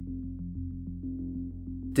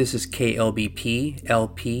This is KLBP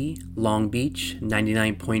LP Long Beach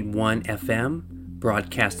 99.1 FM,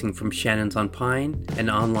 broadcasting from Shannon's on Pine and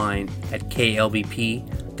online at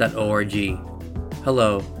klbp.org.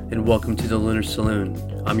 Hello and welcome to the Lunar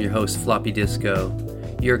Saloon. I'm your host Floppy Disco,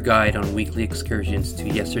 your guide on weekly excursions to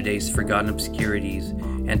yesterday's forgotten obscurities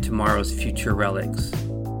and tomorrow's future relics.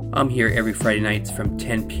 I'm here every Friday nights from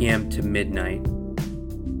 10 p.m. to midnight.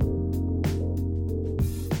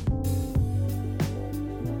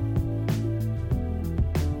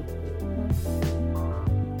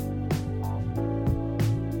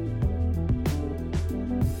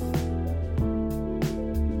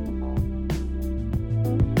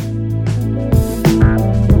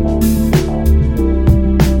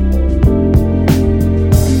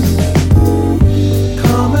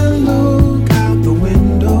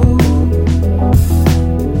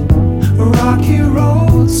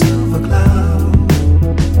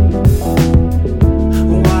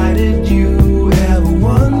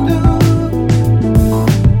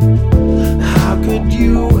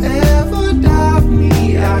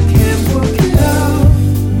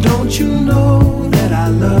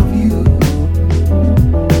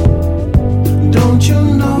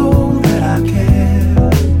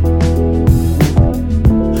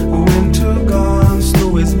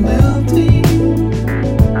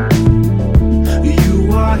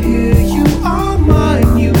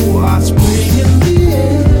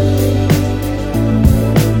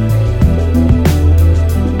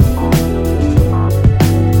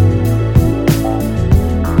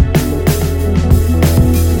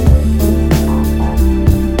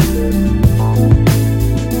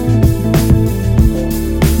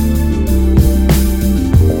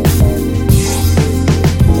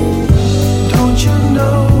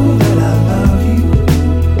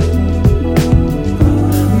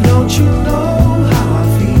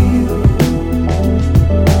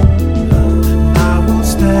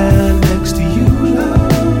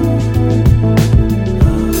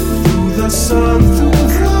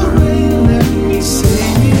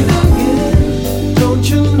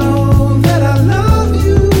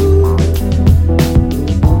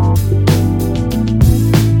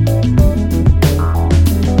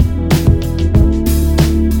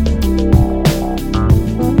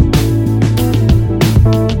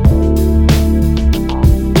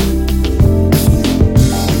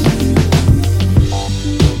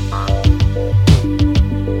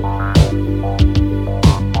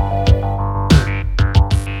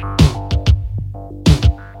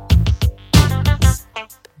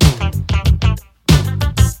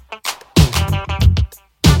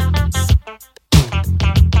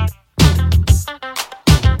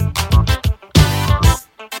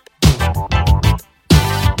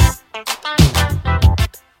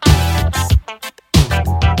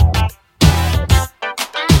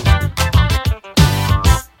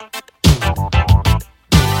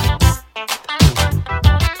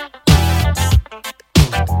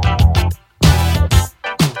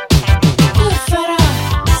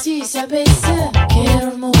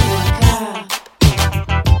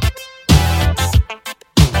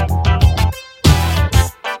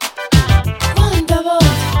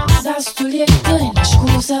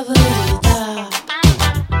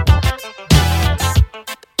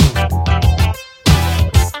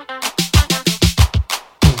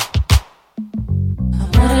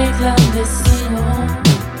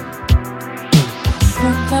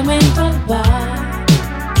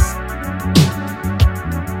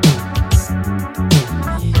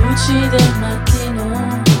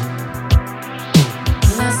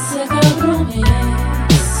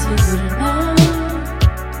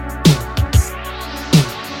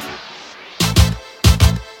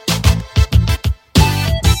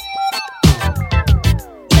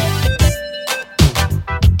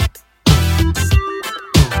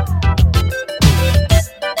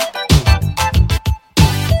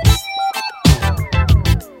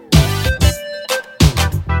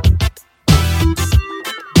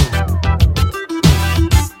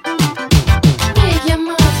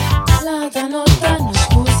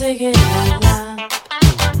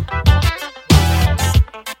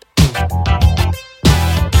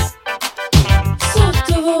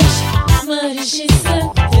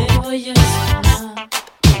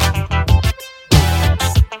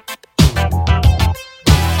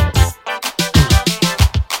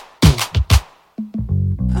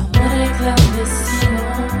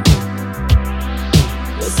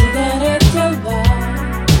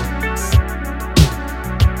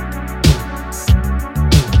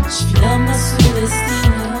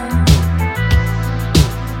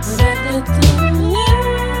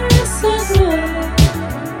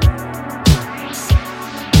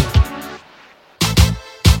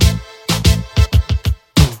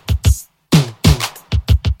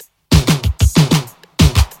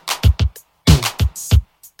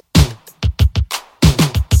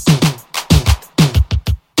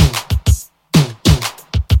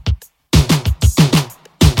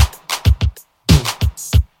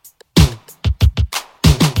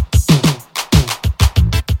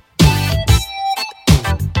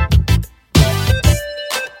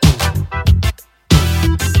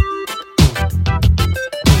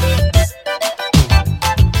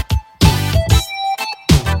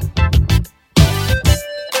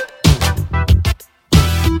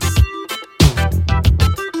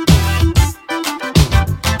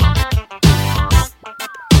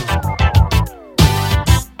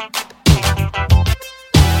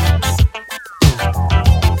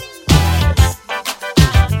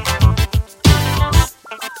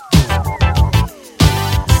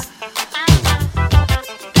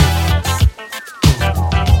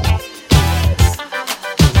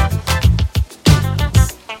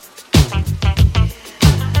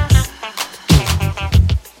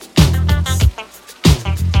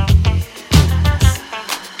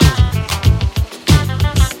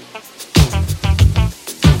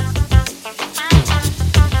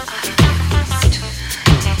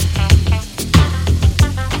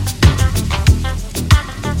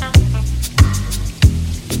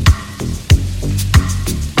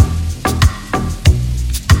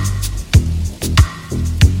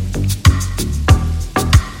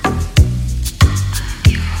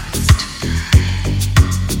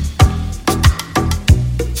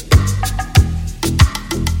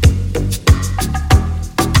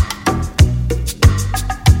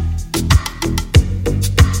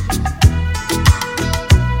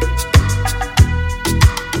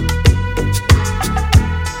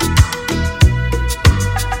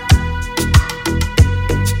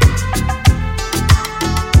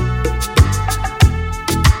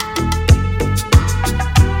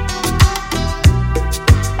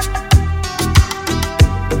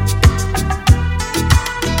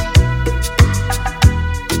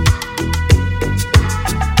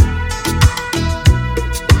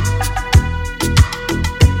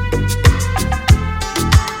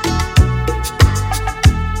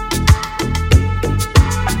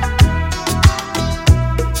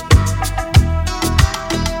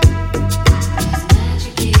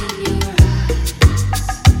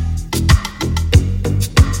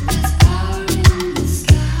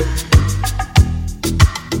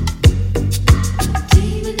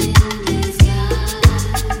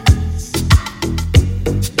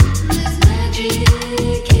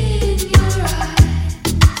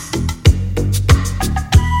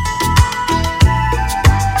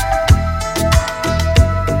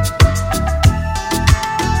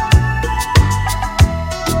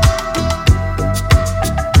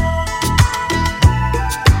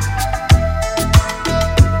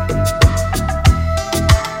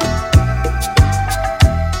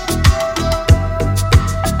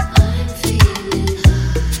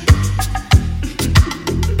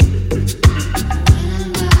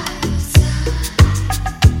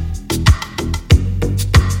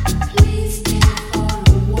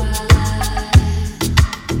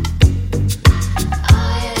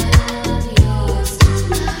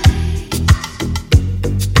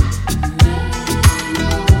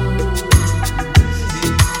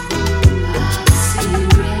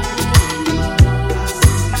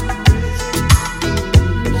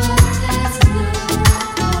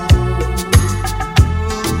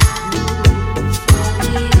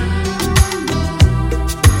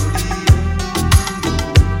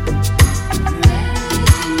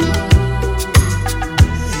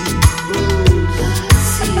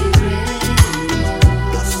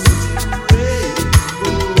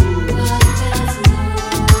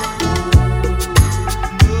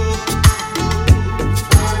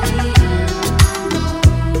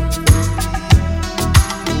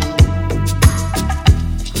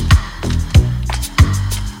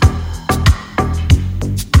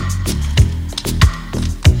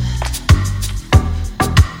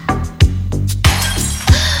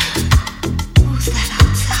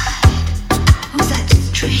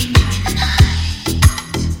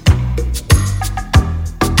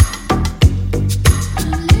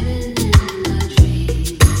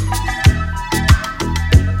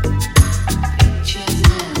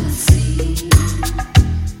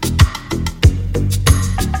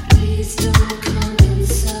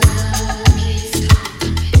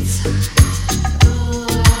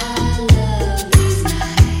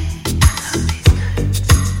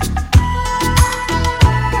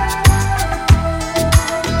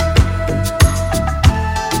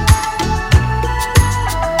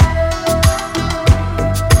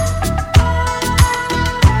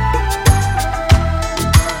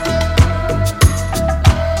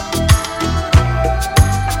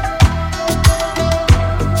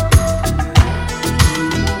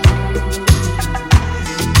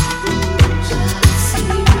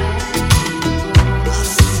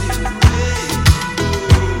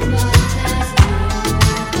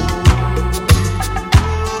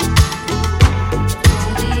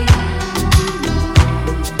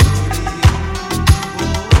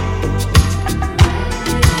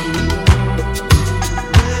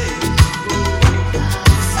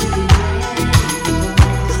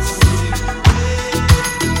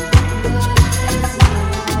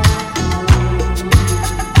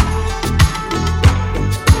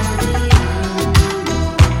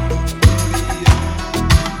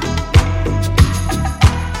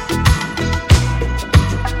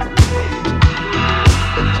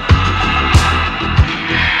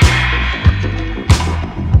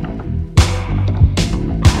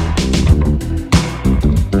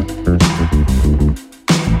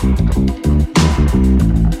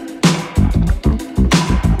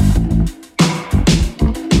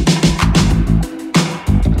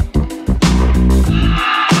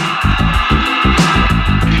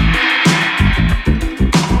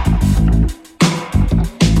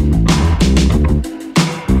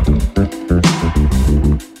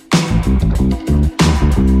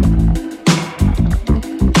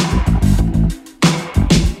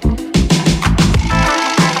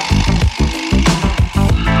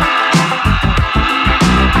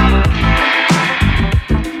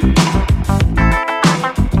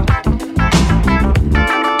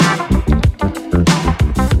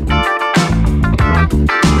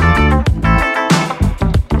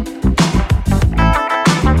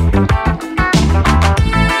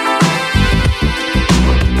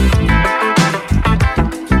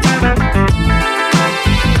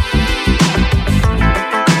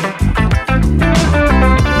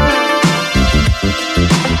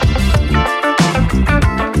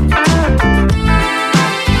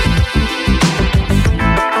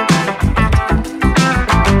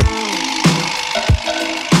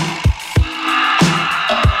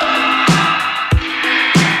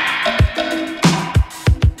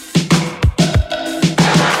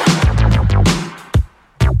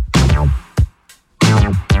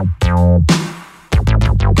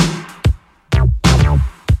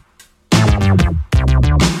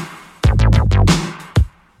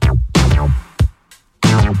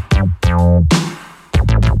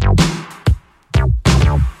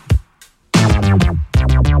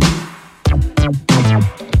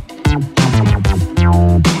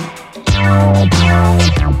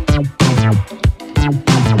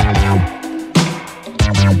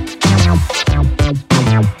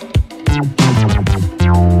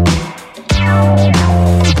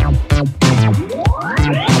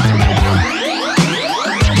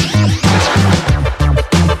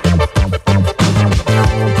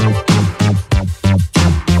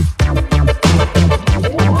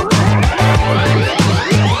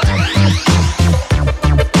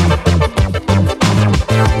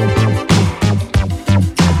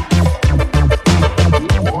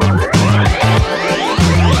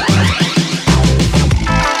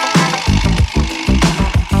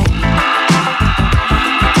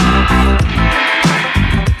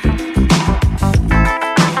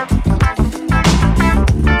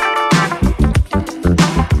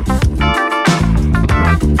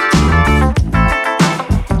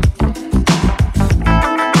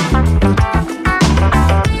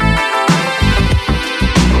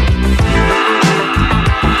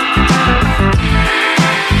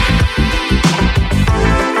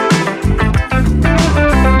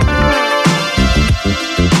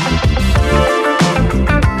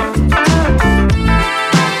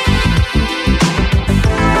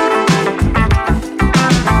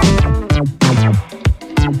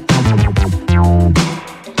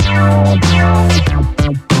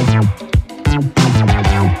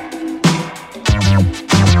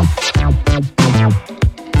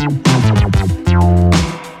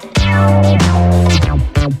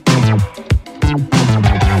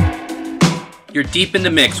 You're deep in the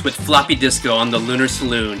mix with Floppy Disco on the Lunar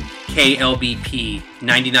Saloon, KLBP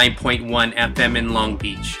 99.1 FM in Long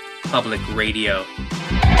Beach, Public Radio.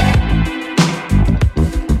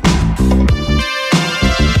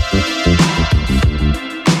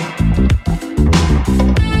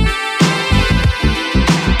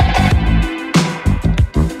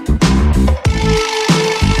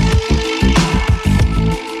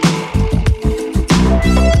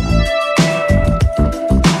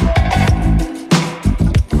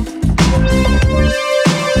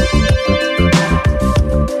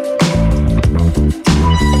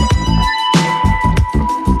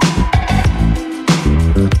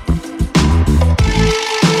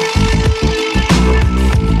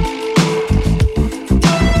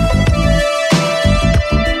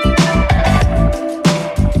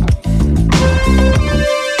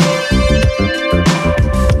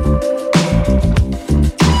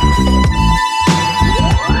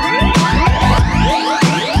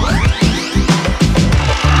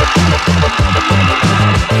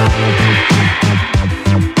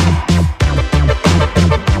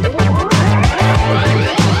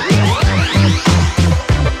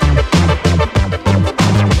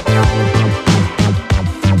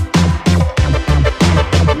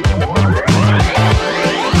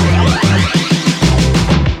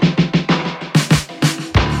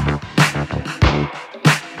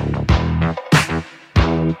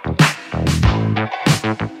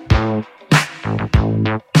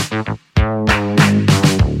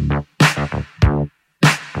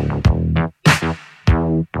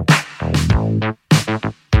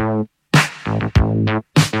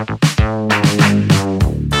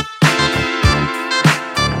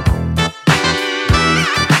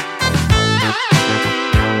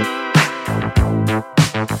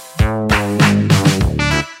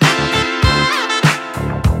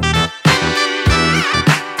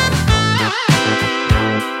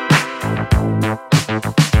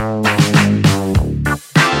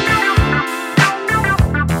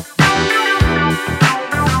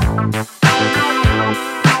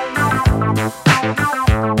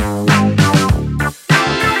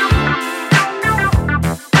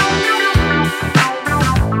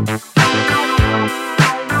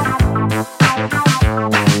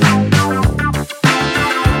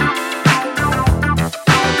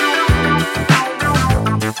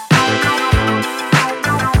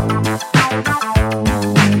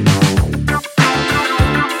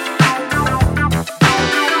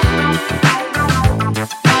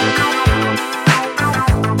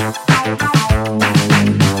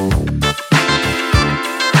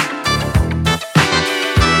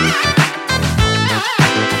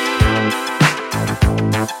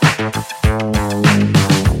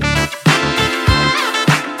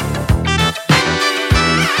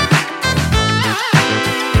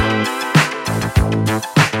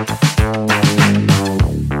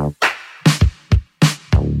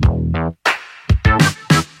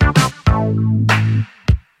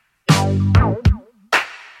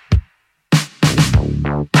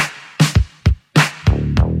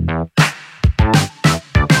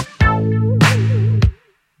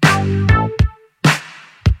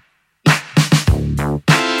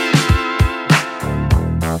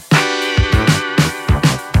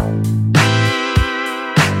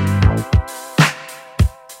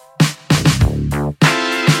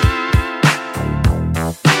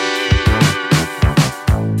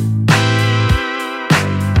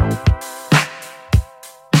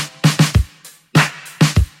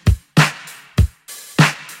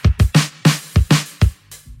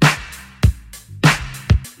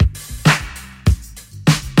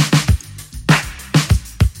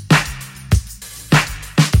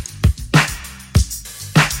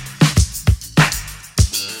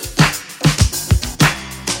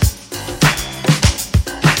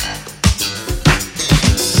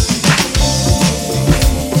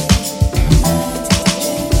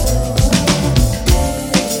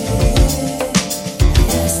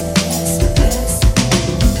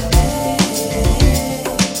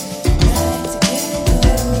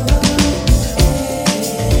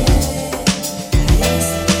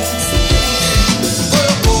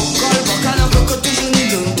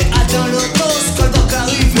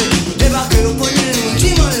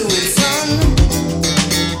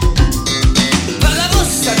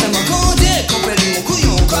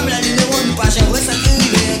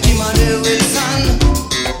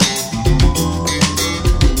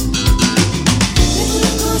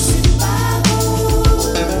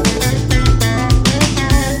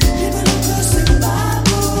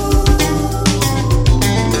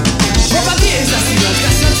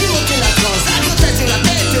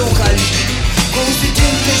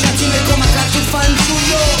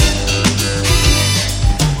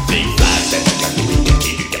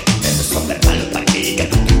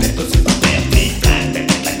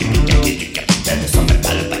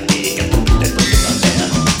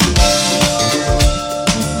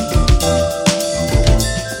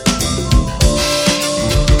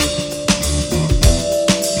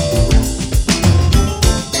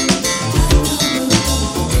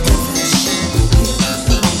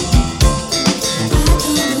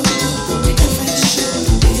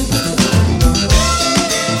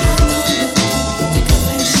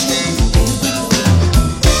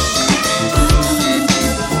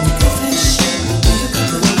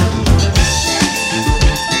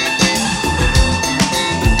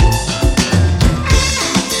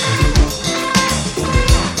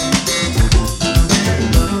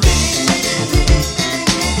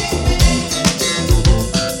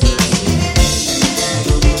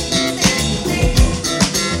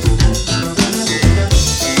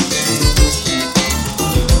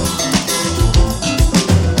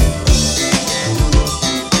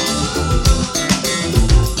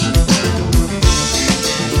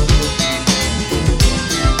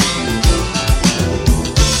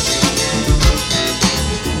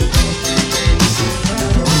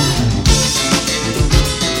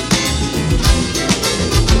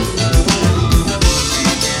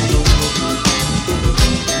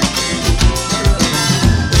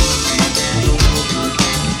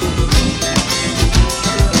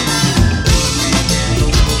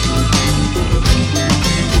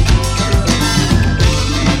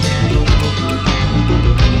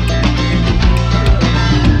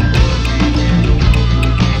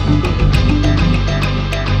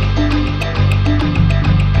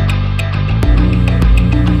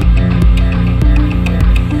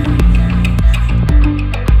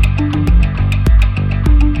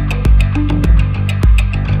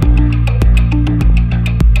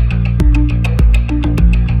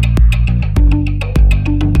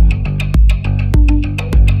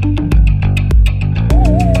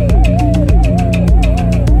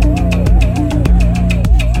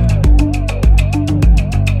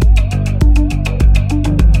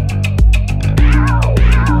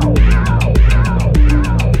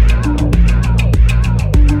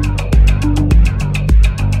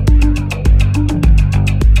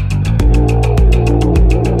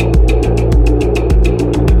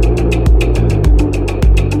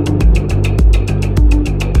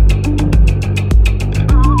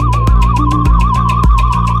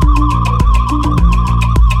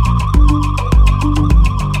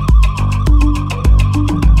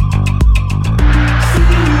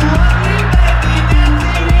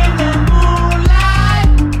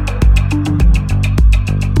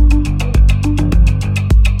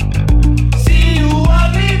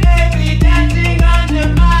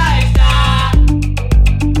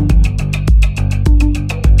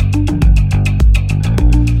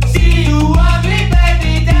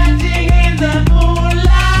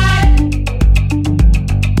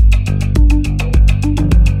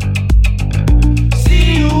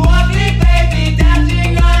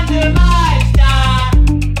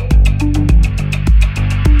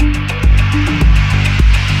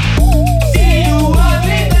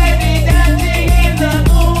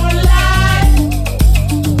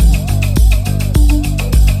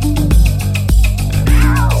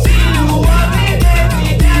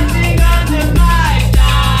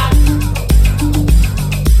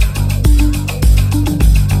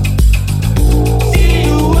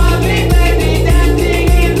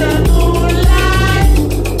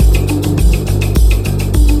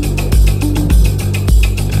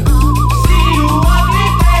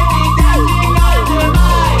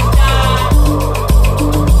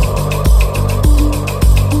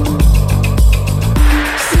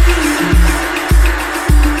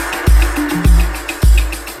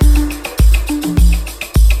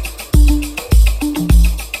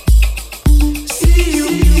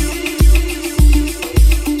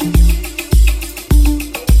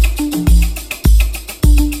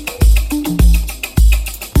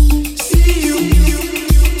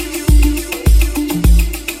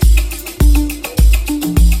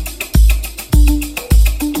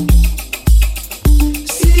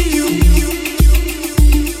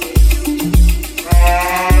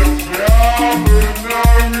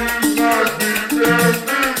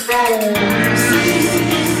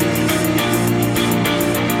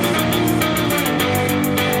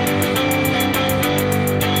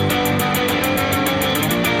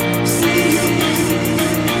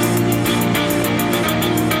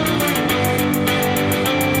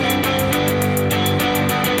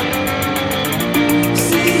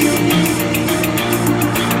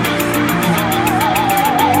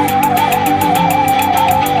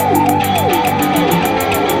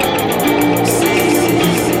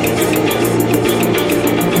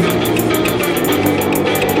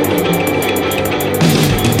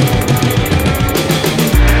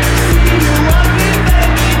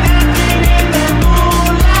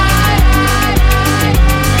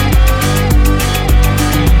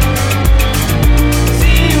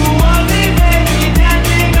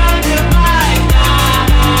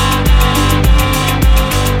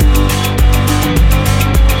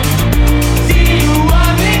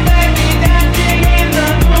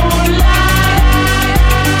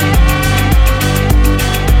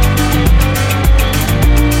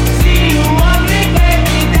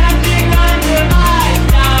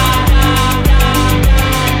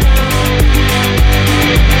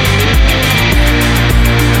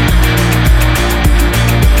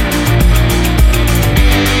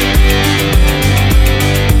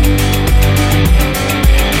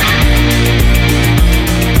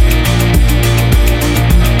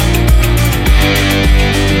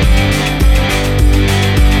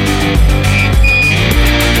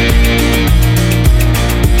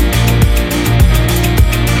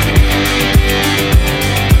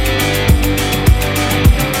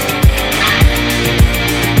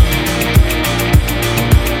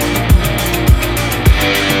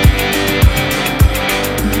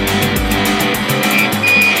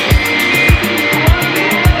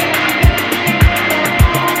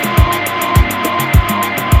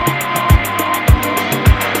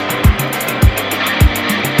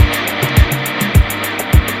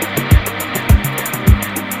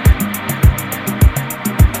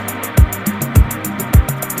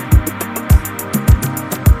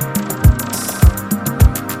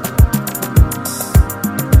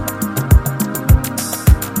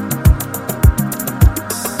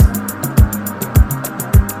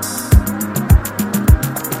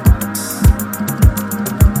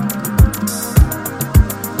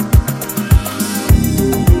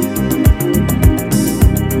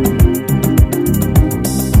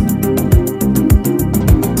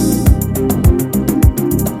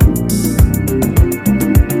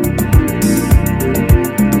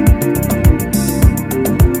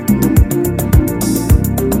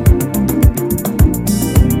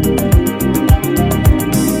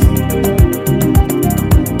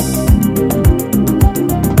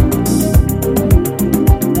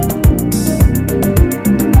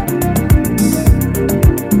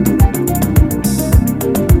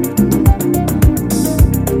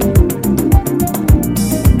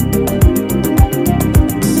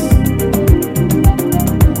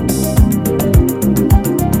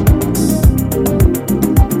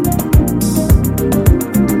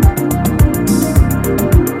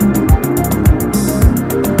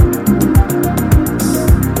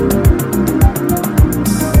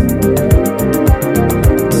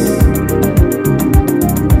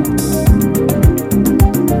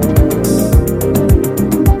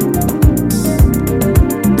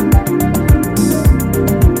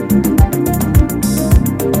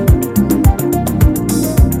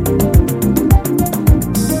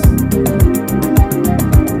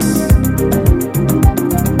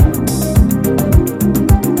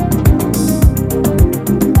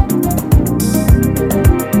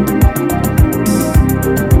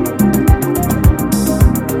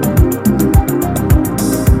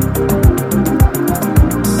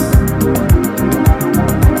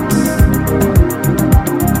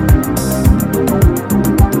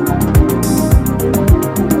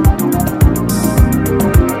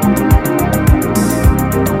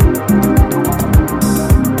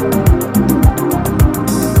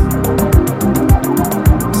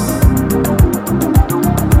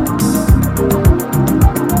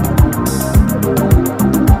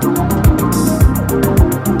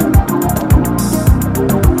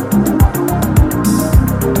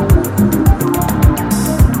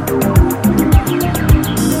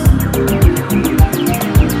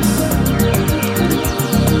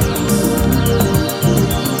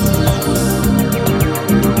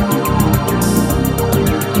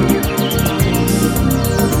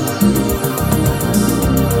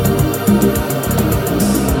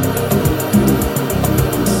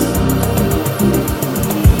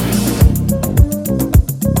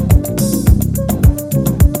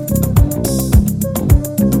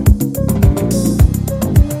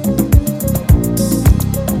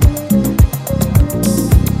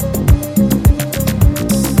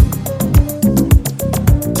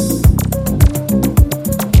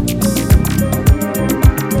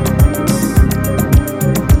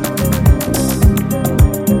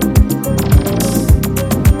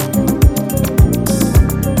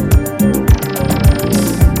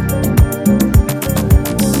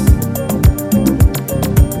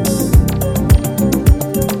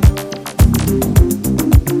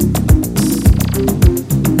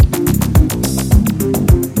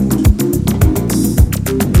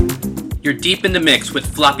 You're deep in the mix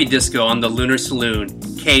with Floppy Disco on the Lunar Saloon,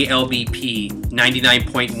 KLBP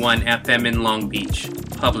 99.1 FM in Long Beach,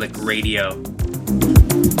 Public Radio.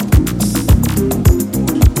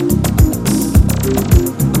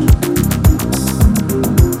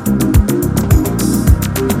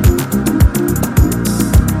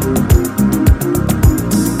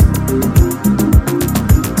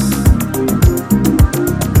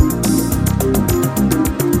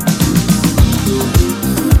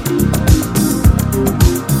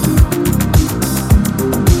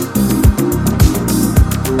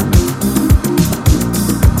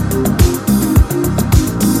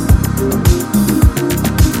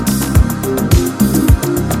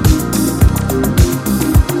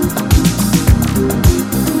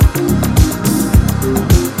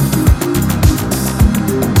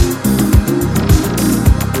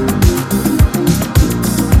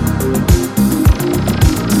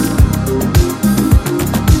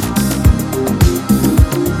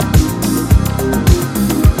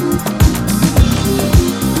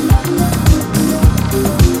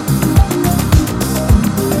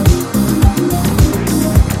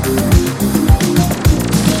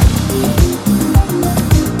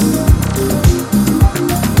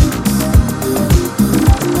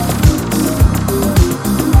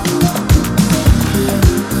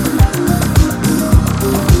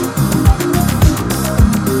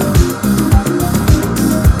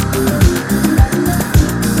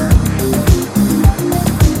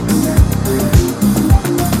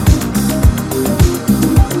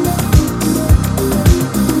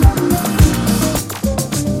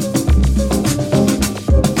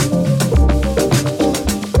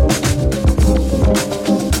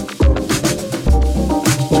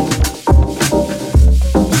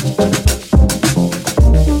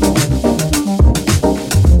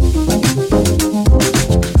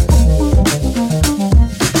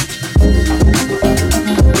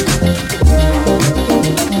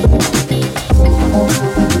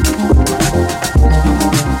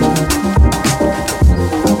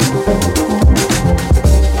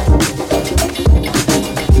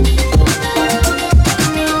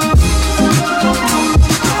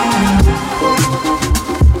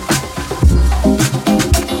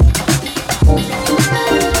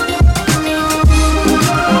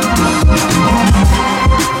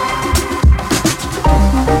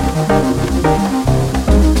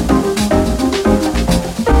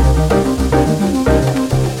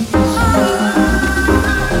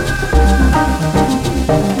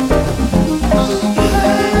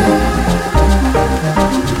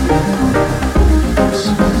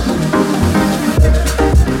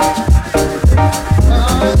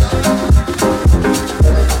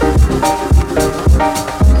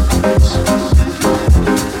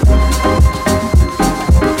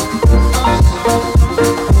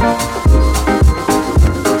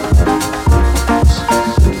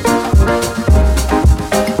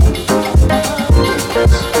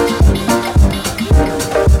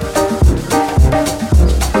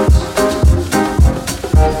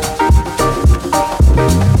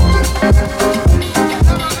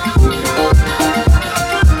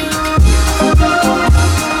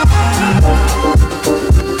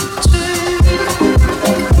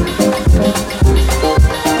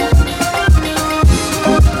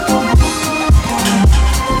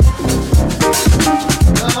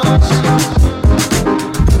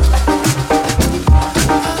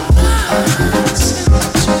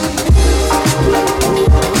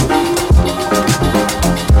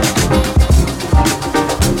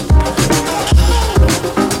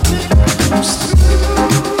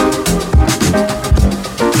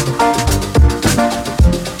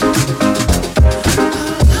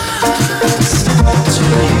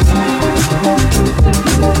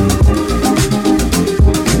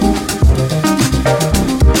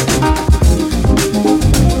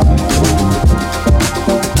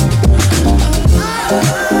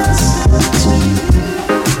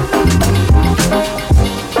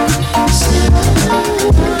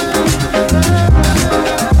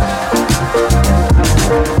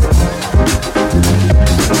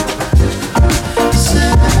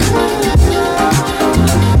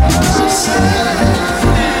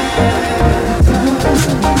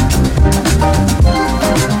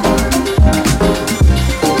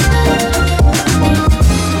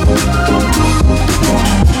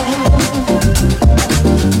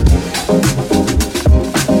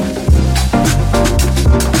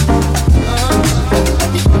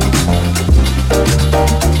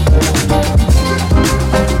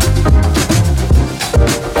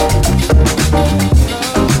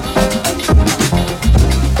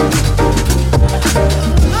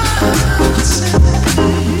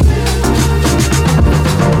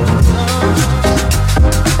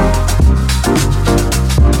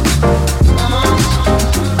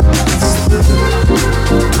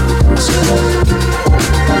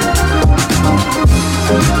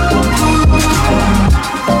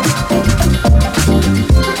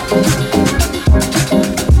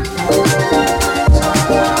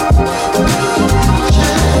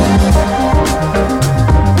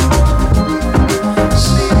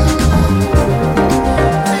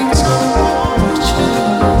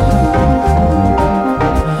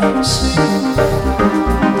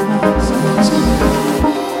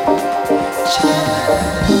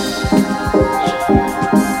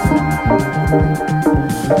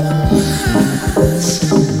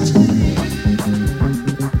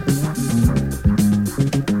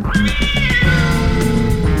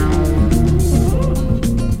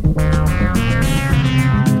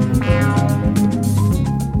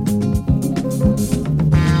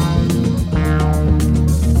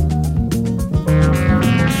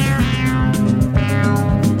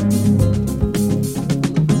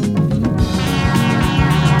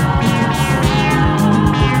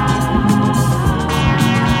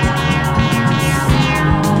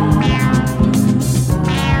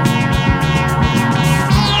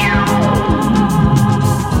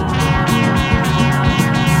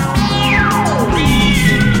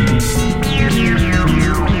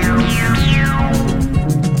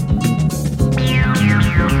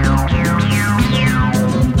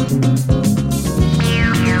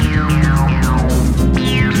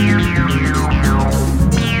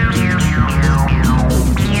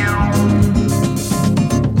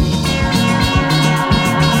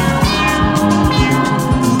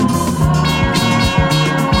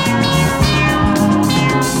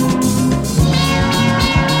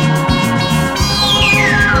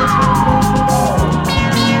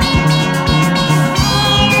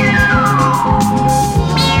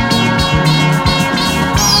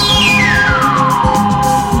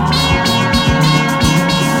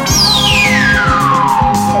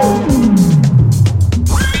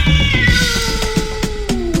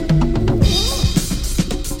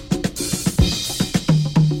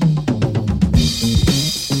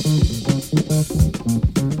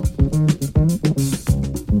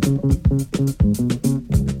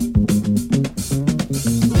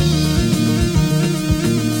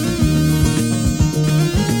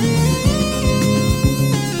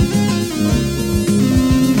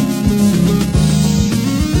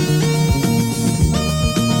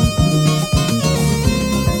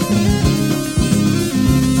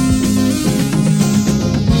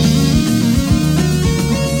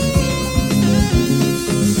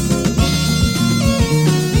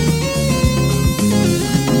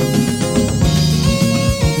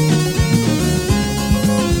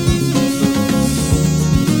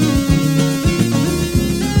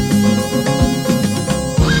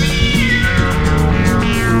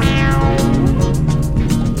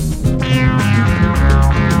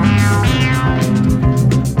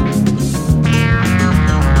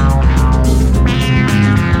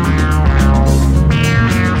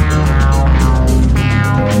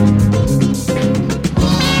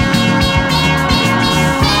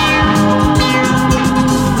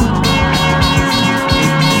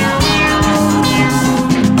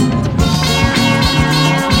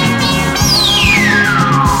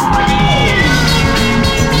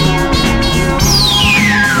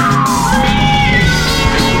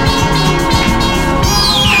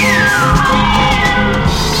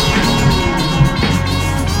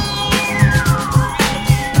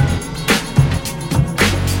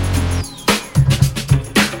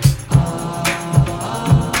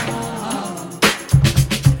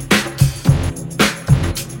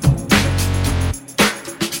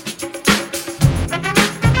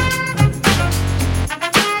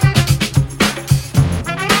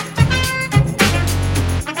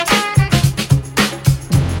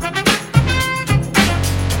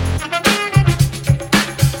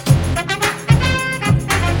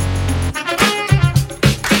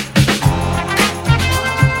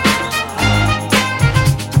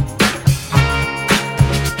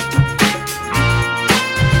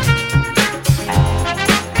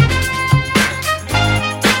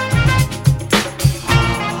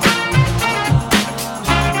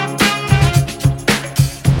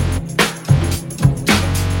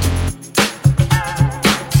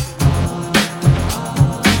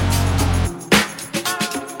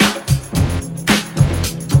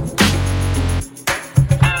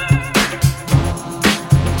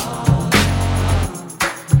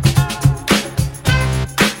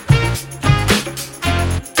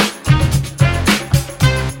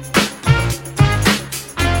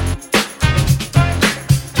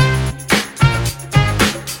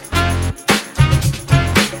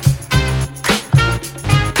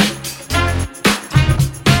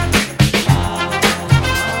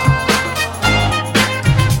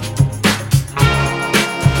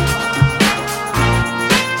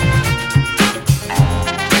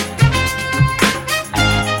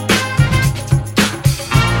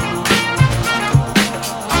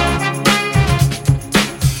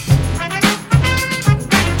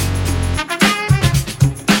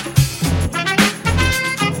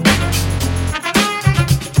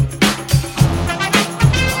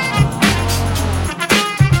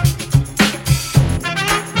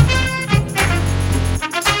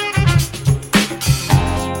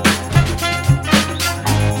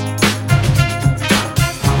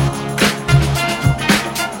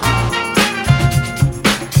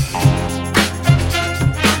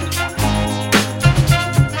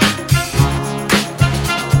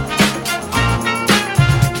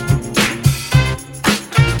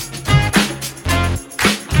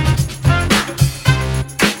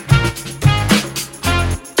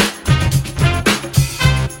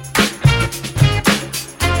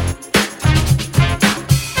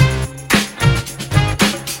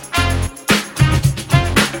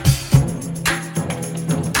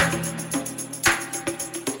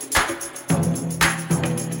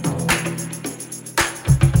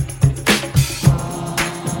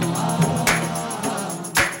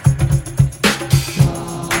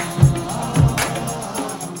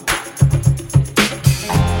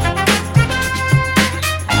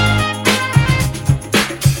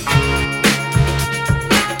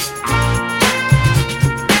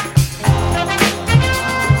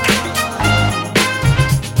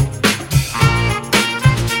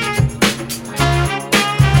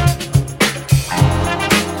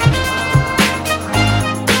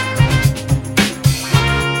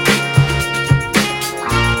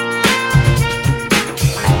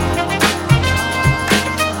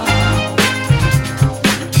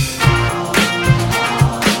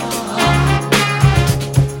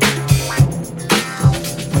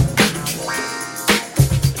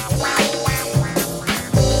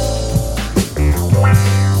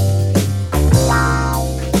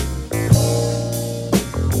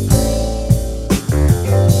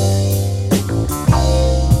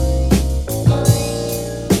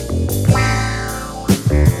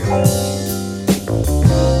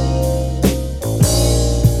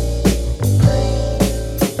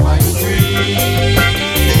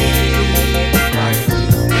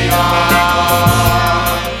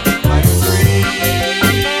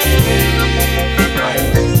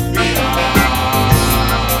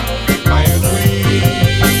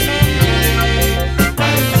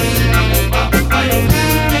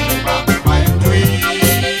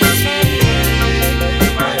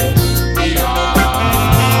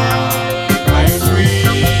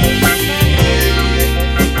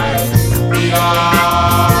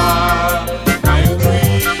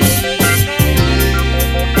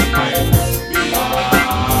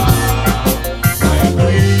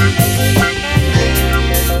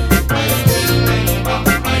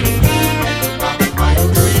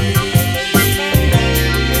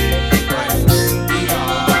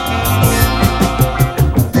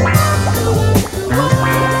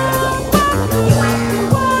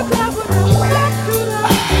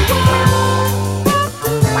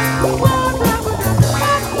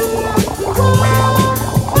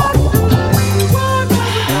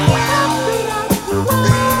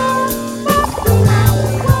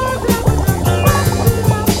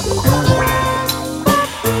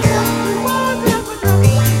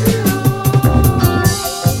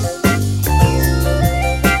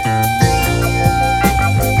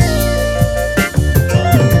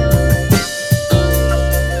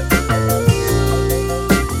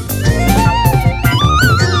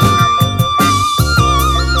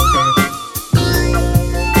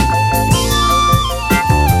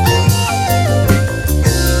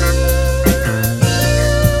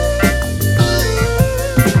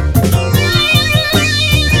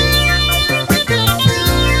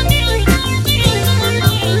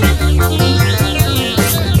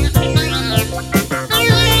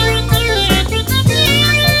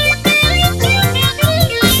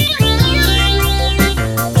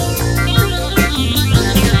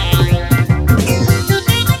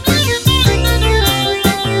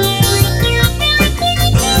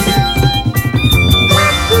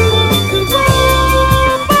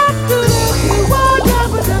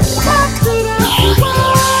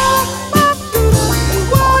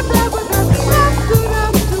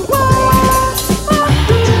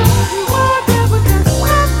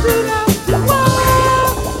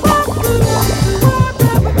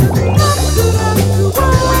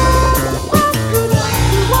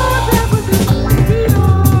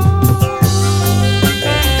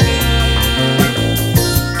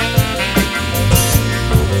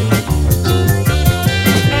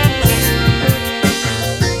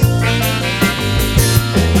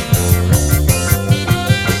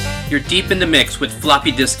 Deep in the mix with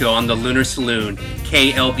Floppy Disco on the Lunar Saloon,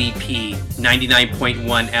 KLBP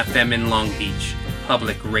 99.1 FM in Long Beach,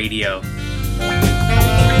 public radio.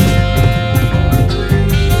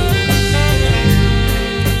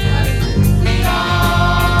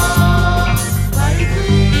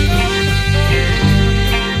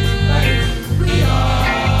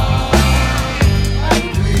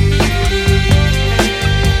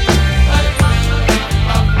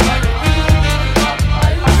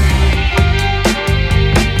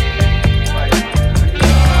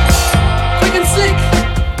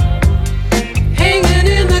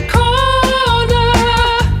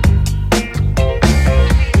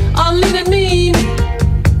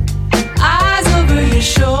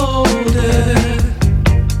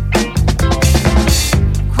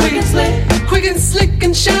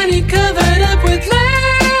 Shiny, covered up with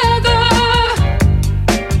leather.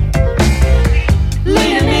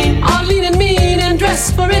 Lean and mean, all lean and mean, and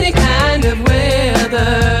dressed for any kind of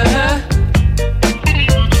weather.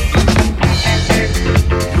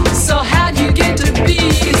 So how'd you get to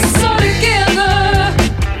be so together?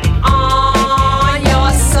 Oh,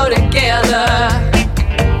 you're so together.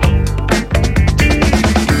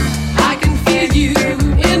 I can feel you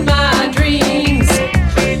in my dreams,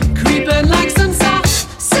 creeping like some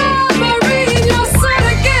submarine. You're so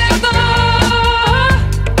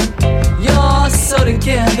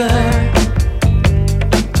together.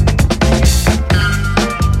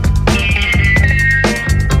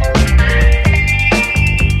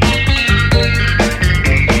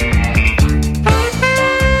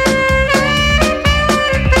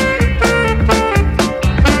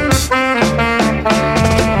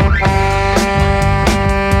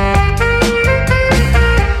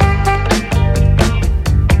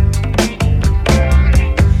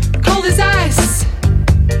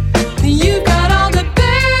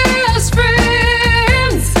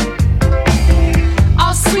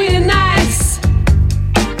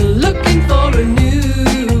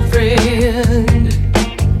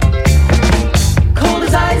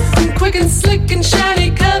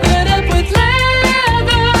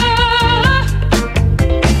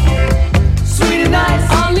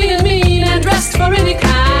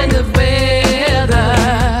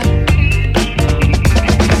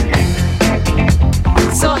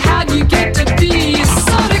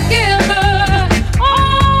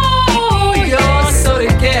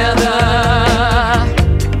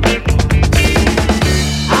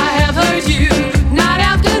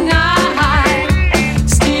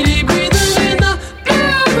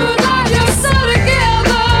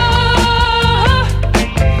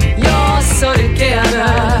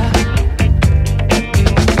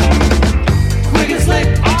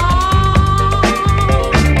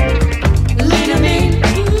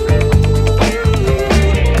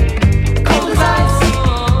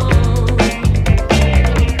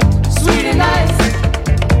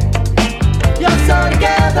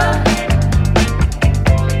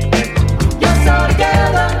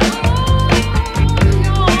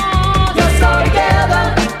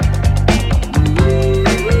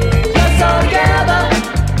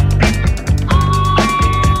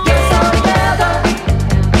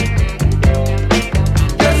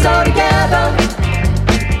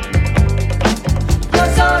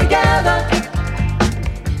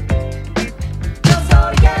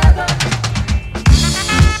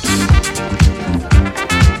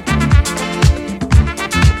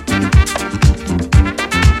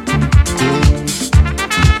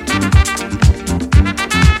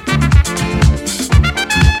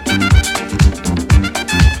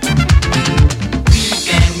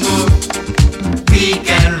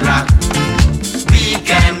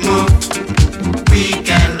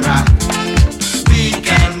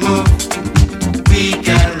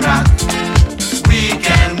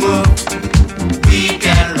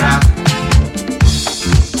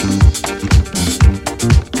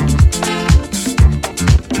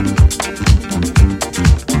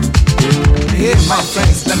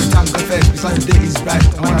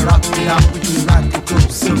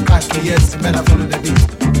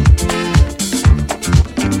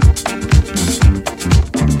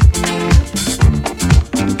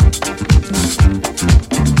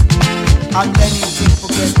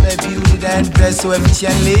 So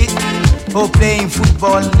efficiently, oh, playing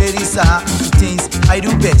football, ladies are the things I do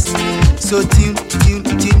best. So tune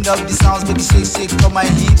up the sounds, make it shake for my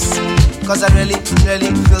hips. Cause I really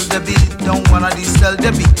feel the beat, don't wanna distill the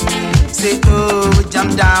beat. Say, oh,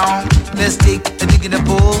 jump down, let's take a dig in the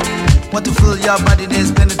pool. Want to feel your body,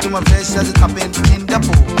 there's been to my flesh as it happens in the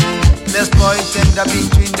pool. Let's point tender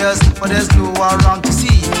between us, but there's no one around to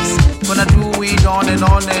see us. Gonna do it on and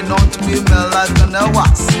on and on to be like on the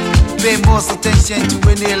wax. Pay most attention to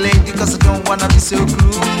any lady, cause I don't wanna be so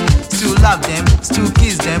cruel. Still love them, still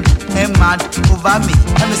kiss them, and mad over me.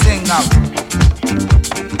 Let me sing out.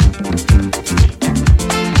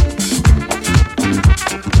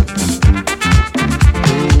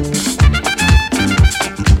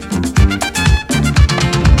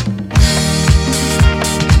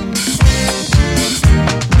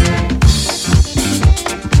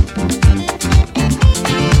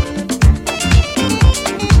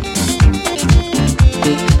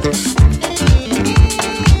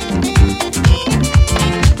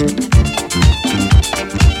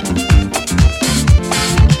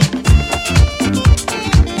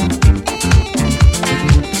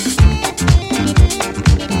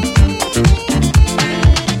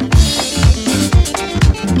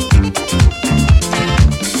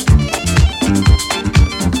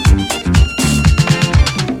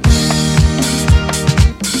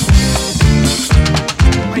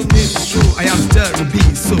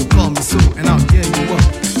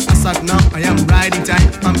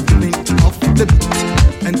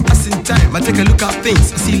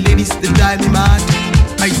 Things. I see ladies, they drive me mad.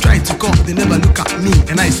 I try to call, they never look at me,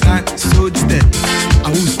 and I stand so distant. I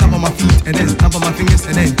will stamp on my feet, and then stamp on my fingers,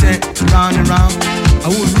 and then turn round and round. I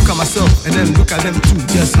will look at myself, and then look at them too.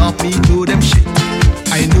 Just help me do them shit.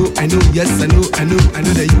 I know, yes, I know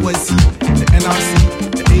the UNC, the NRC,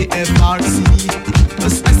 the AFRC.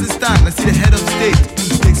 As I stand, I see the head of state,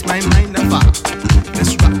 who takes my mind afar.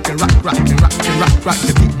 Let's rock and rock, rock and rock and rock, rock.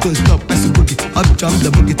 The beat don't stop, as a boogie. Up jump the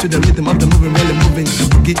boogie to the rhythm of the moving, really moving the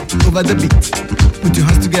boogie over the beat. Put your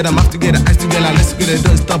hands together, mouth together, eyes together, let's together.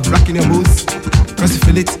 Don't stop rocking your moves. Cause you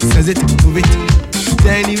feel it, says it, move it.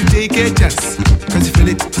 Then you take a chance. Cause you feel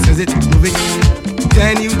it, says it, move it.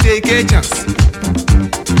 Then you take a chance.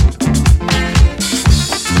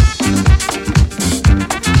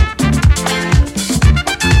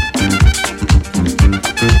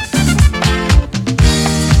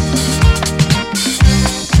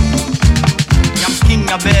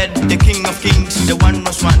 The king of kings, the one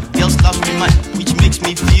most one. Girls love me man, which makes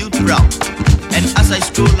me feel proud. And as I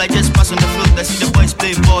stroll, I just pass on the field. I see the boys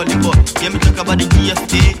play volleyball. Hear me talk about the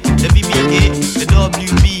GFA, the VBA, the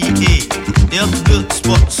WBA. They help to build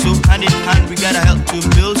sports, so hand in hand we gotta help to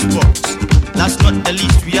build sports. Last not the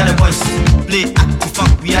least, we are the boys. Play active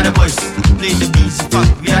funk, we are the boys. Play the busy funk,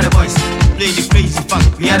 we are the boys. Play the crazy funk,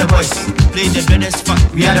 we are the boys. Play the dreadest funk,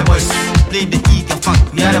 we are the boys. Play the eager funk,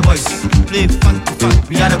 we are the boys. Play funky funk,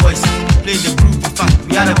 we are the boys. Play the groovy funk,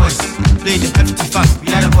 we are the boys. Play the hefty funk,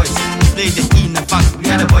 we are the boys. Play the inner funk, we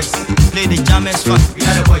are the boys. Play the jammers funk, we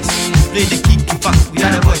are the boys. Play the kicky funk, we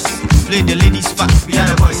are the boys. Play the ladies funk, we are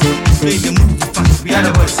the boys. Play the movie funk, we are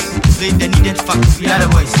the boys. Play the needed funk, we are the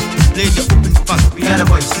boys. Play the open funk, we are the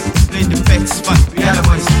boys. Play the pets funk, we are the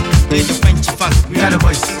boys. Play the Frenchy funk, we are the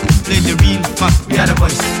boys. Play the real funk, we are the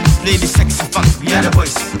boys. Play the sexy funk, we are the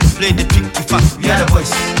boys. Play the tricky funk, we are the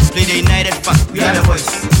boys. Play the united funk, we are the boys.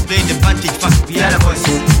 Play the vantage funk, we are the boys.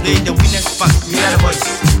 Play the winners funk, we are the boys.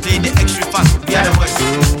 Play the extra funk, we are the boys.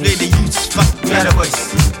 Play the youths funk, we are the boys.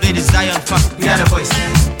 Play the Zion funk, we are the boys.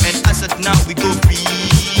 And as of now we go free.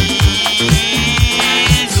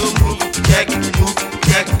 So move, check, move,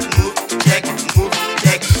 check, move, check, move,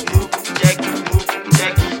 check, move, check, move,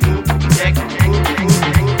 check, move, check,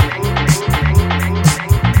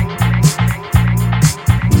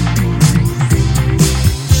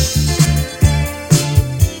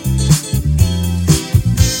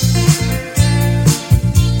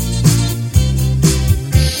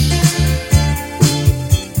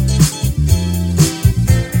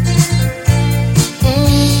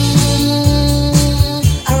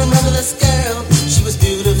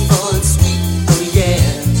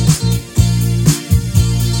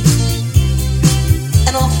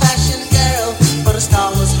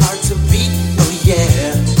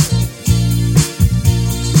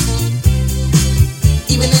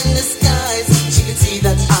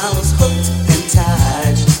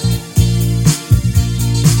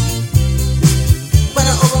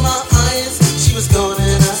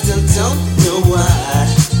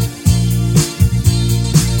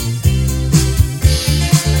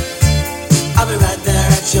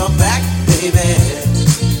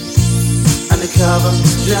 undercover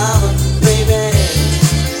lover, baby.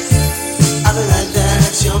 I'll be right there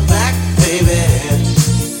at your back, baby.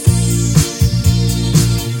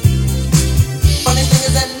 Funny thing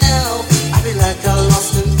is that now I feel like I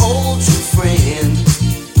lost an old true friend.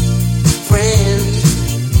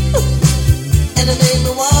 And it made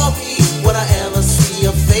me worry, would I ever see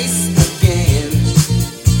your face again?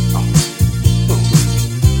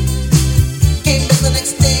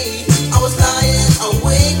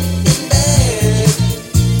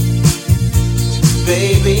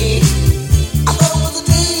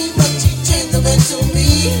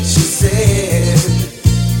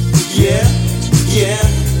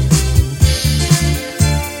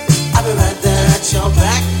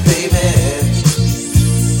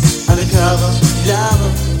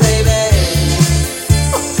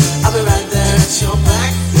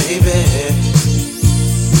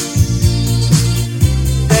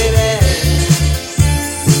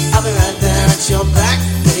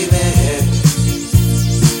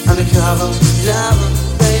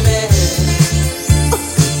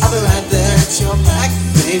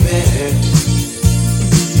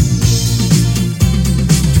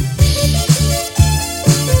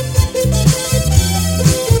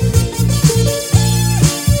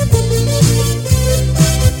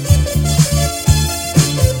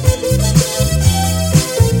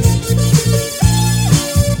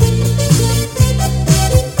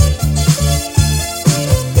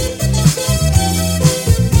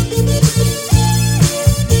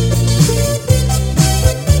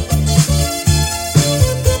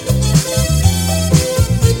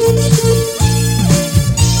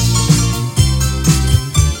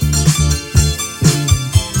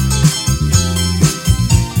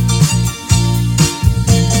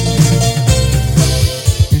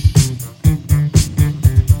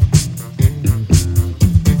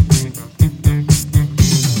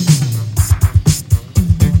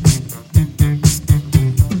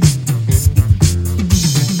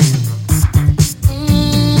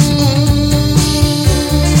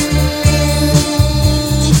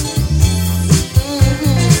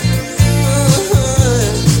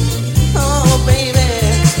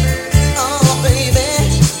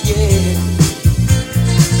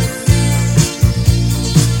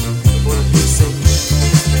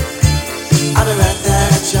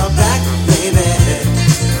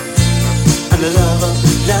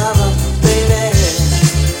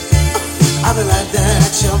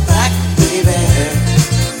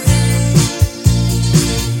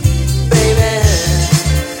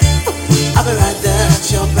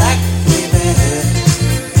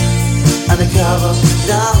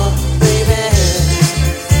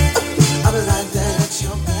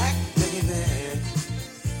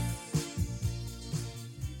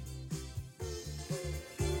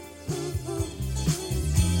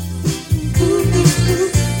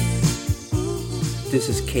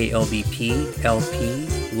 This is KLBP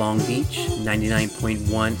LP Long Beach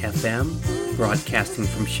 99.1 FM, broadcasting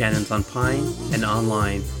from Shannon's-on-Pine and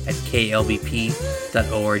online at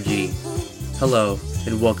klbp.org. Hello,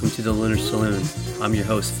 and welcome to the Lunar Saloon. I'm your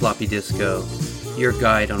host, Floppy Disco, your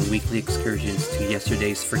guide on weekly excursions to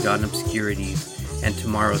yesterday's forgotten obscurities and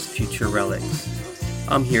tomorrow's future relics.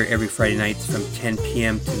 I'm here every Friday nights from 10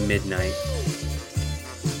 p.m. to midnight.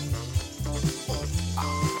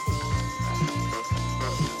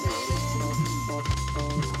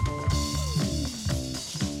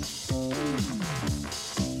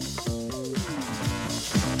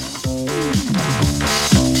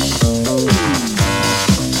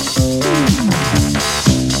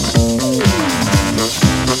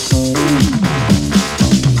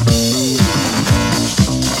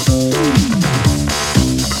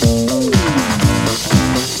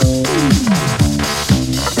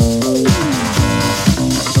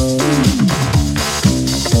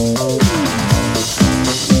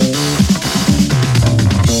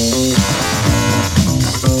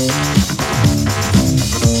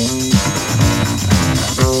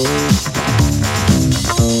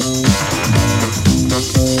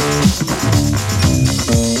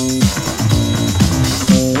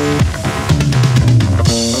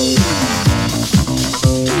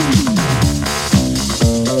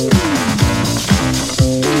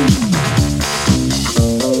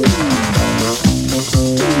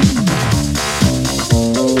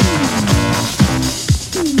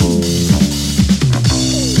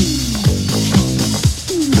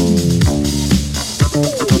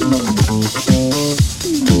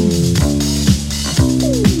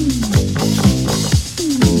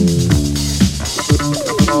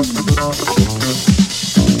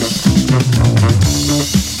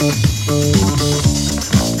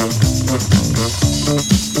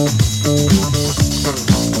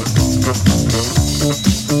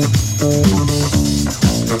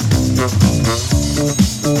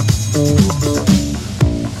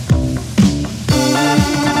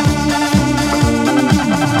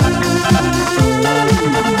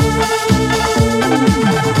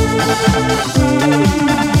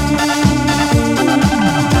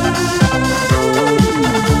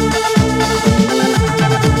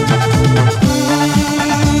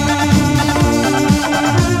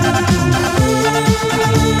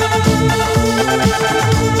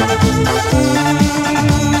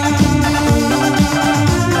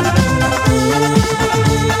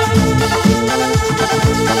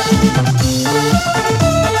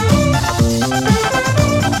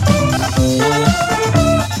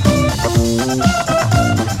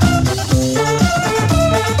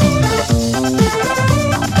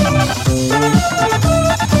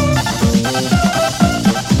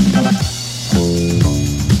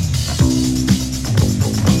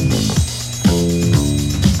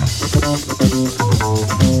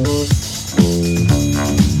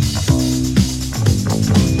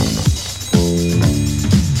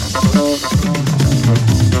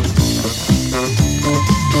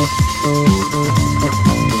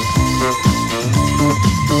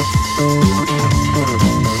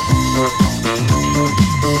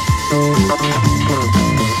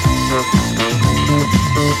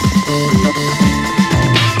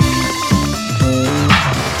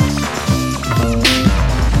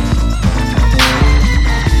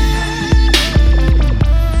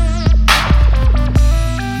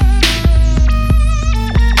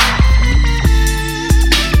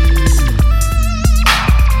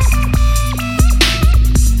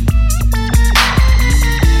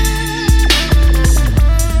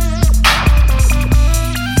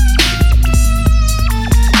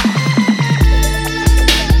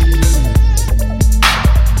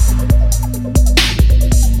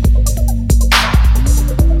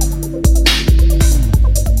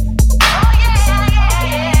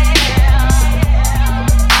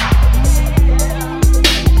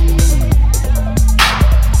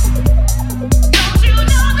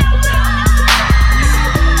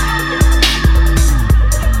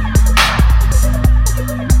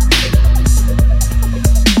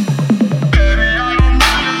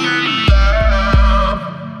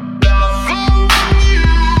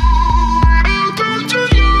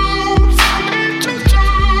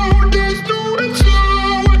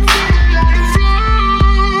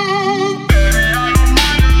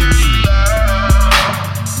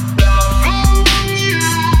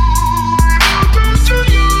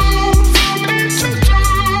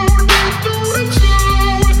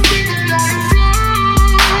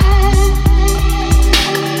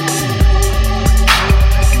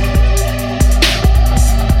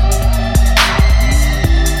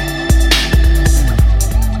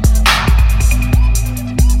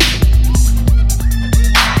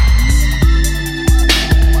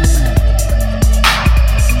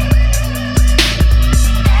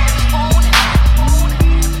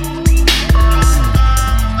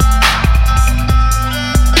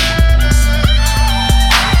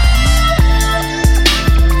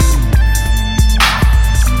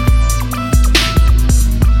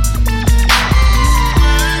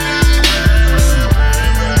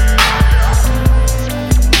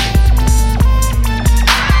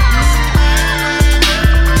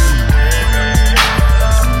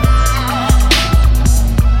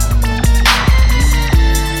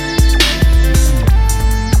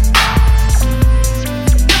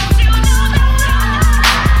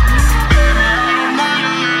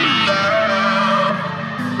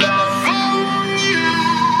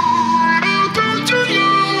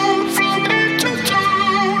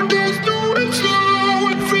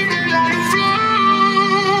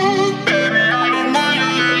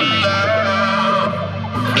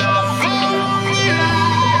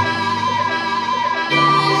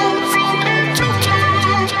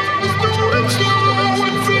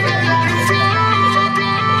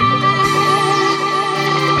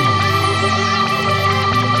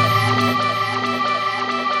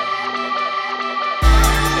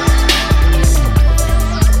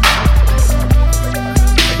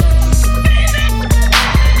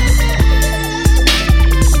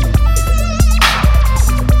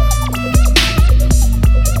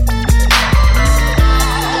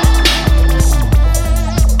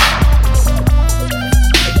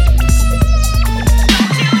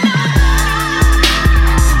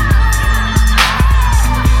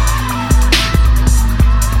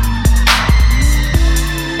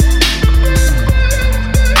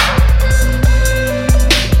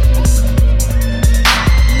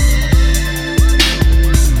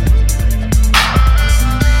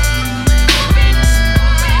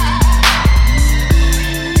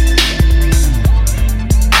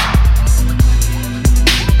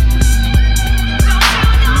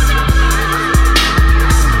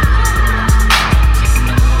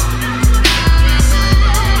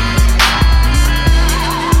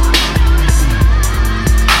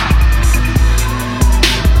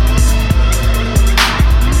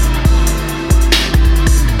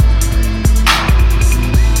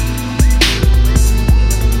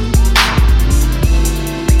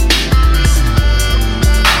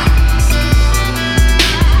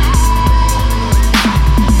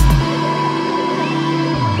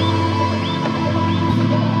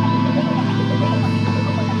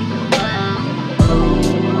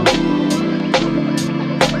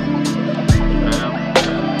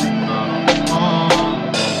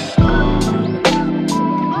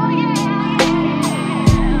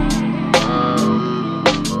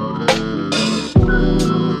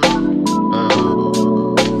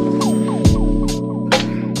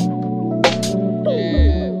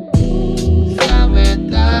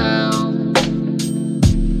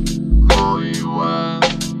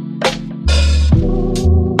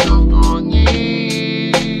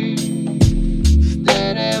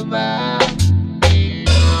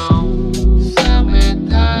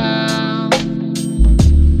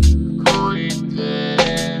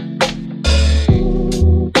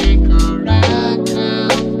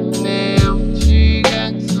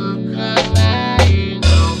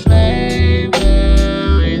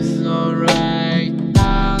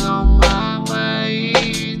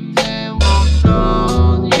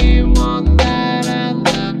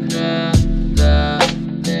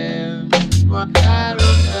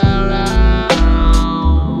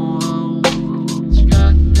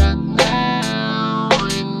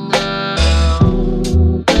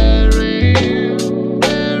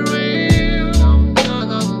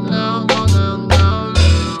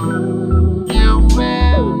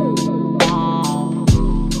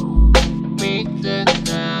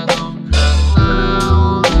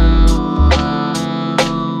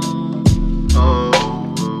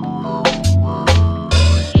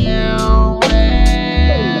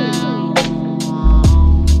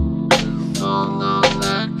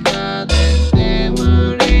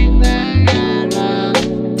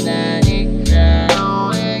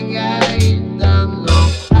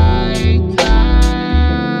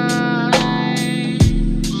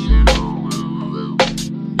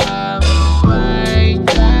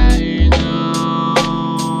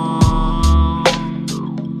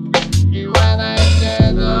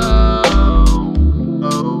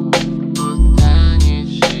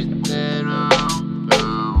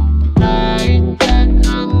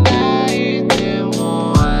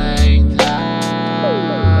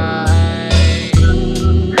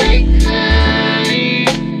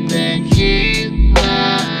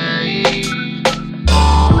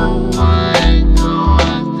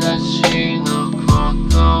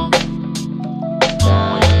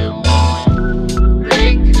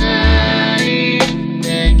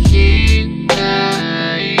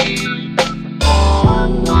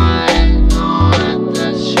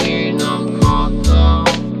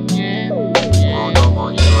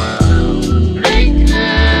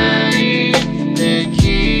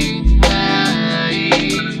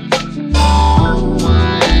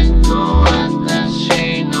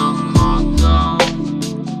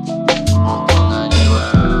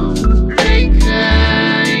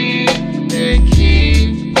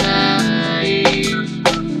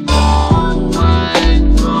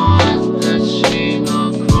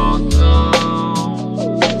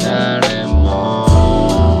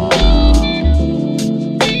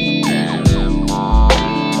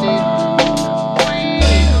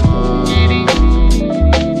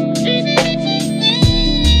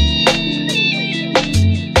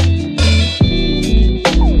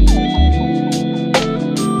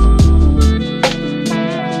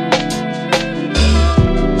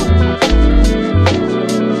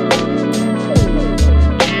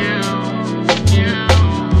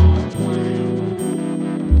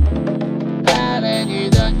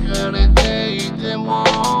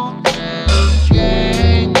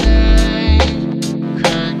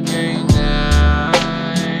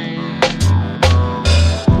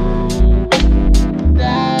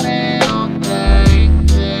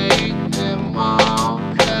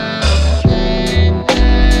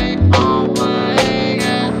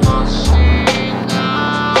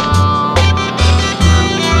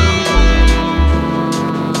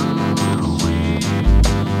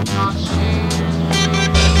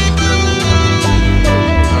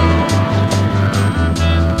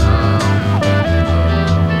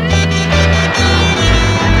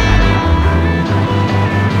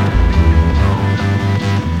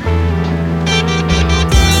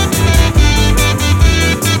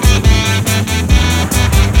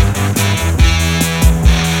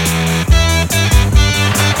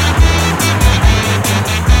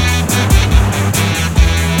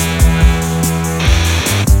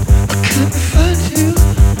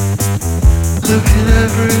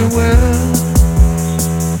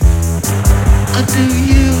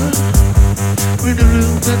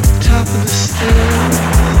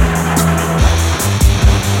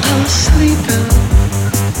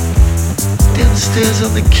 Downstairs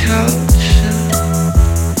on the couch,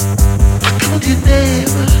 I called your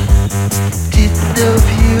name. Didn't know if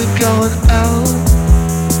you had gone out.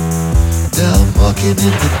 Now I'm walking in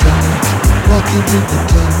the dark, walking in the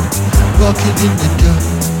dark, walking in the dark,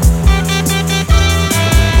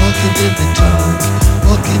 walking in the dark,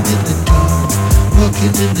 walking in the dark,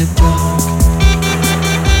 walking in the dark.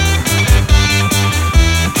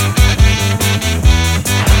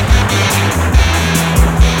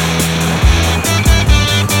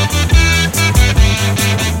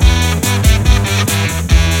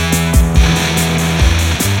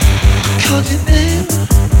 Called your name,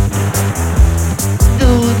 no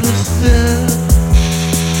one was there.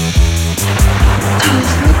 I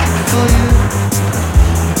was looking for you,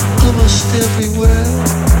 almost everywhere.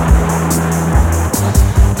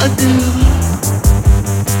 I knew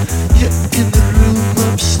you're in the room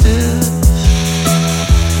upstairs.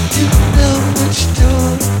 Didn't know which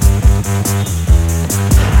door,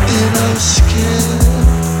 and I was scared.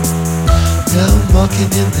 Now I'm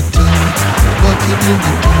walking in the dark, walking in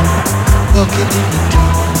the dark, walking in the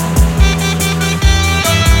dark,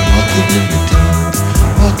 walking in the dark,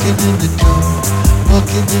 walking in the dark,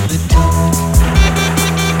 walking in the dark.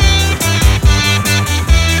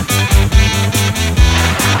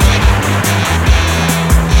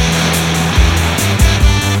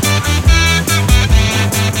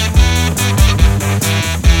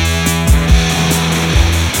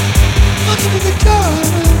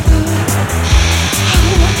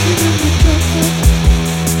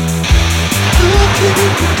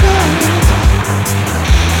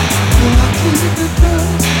 Walking in the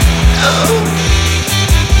dark.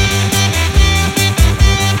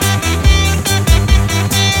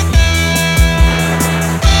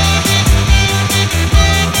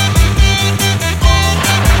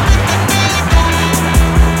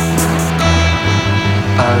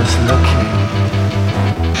 I was looking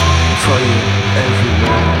for you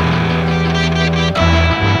everywhere.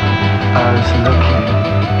 I was looking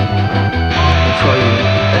for you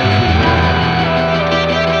everywhere.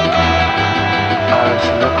 I was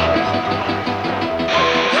looking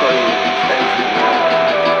for you everywhere.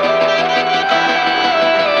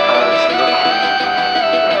 I was looking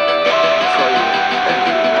for you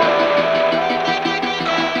everywhere.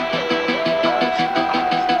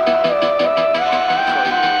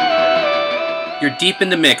 You're deep in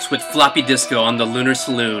the mix with Floppy Disco on the Lunar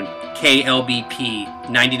Saloon, KLBP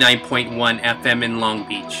 99.1 FM in Long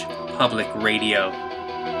Beach, public radio.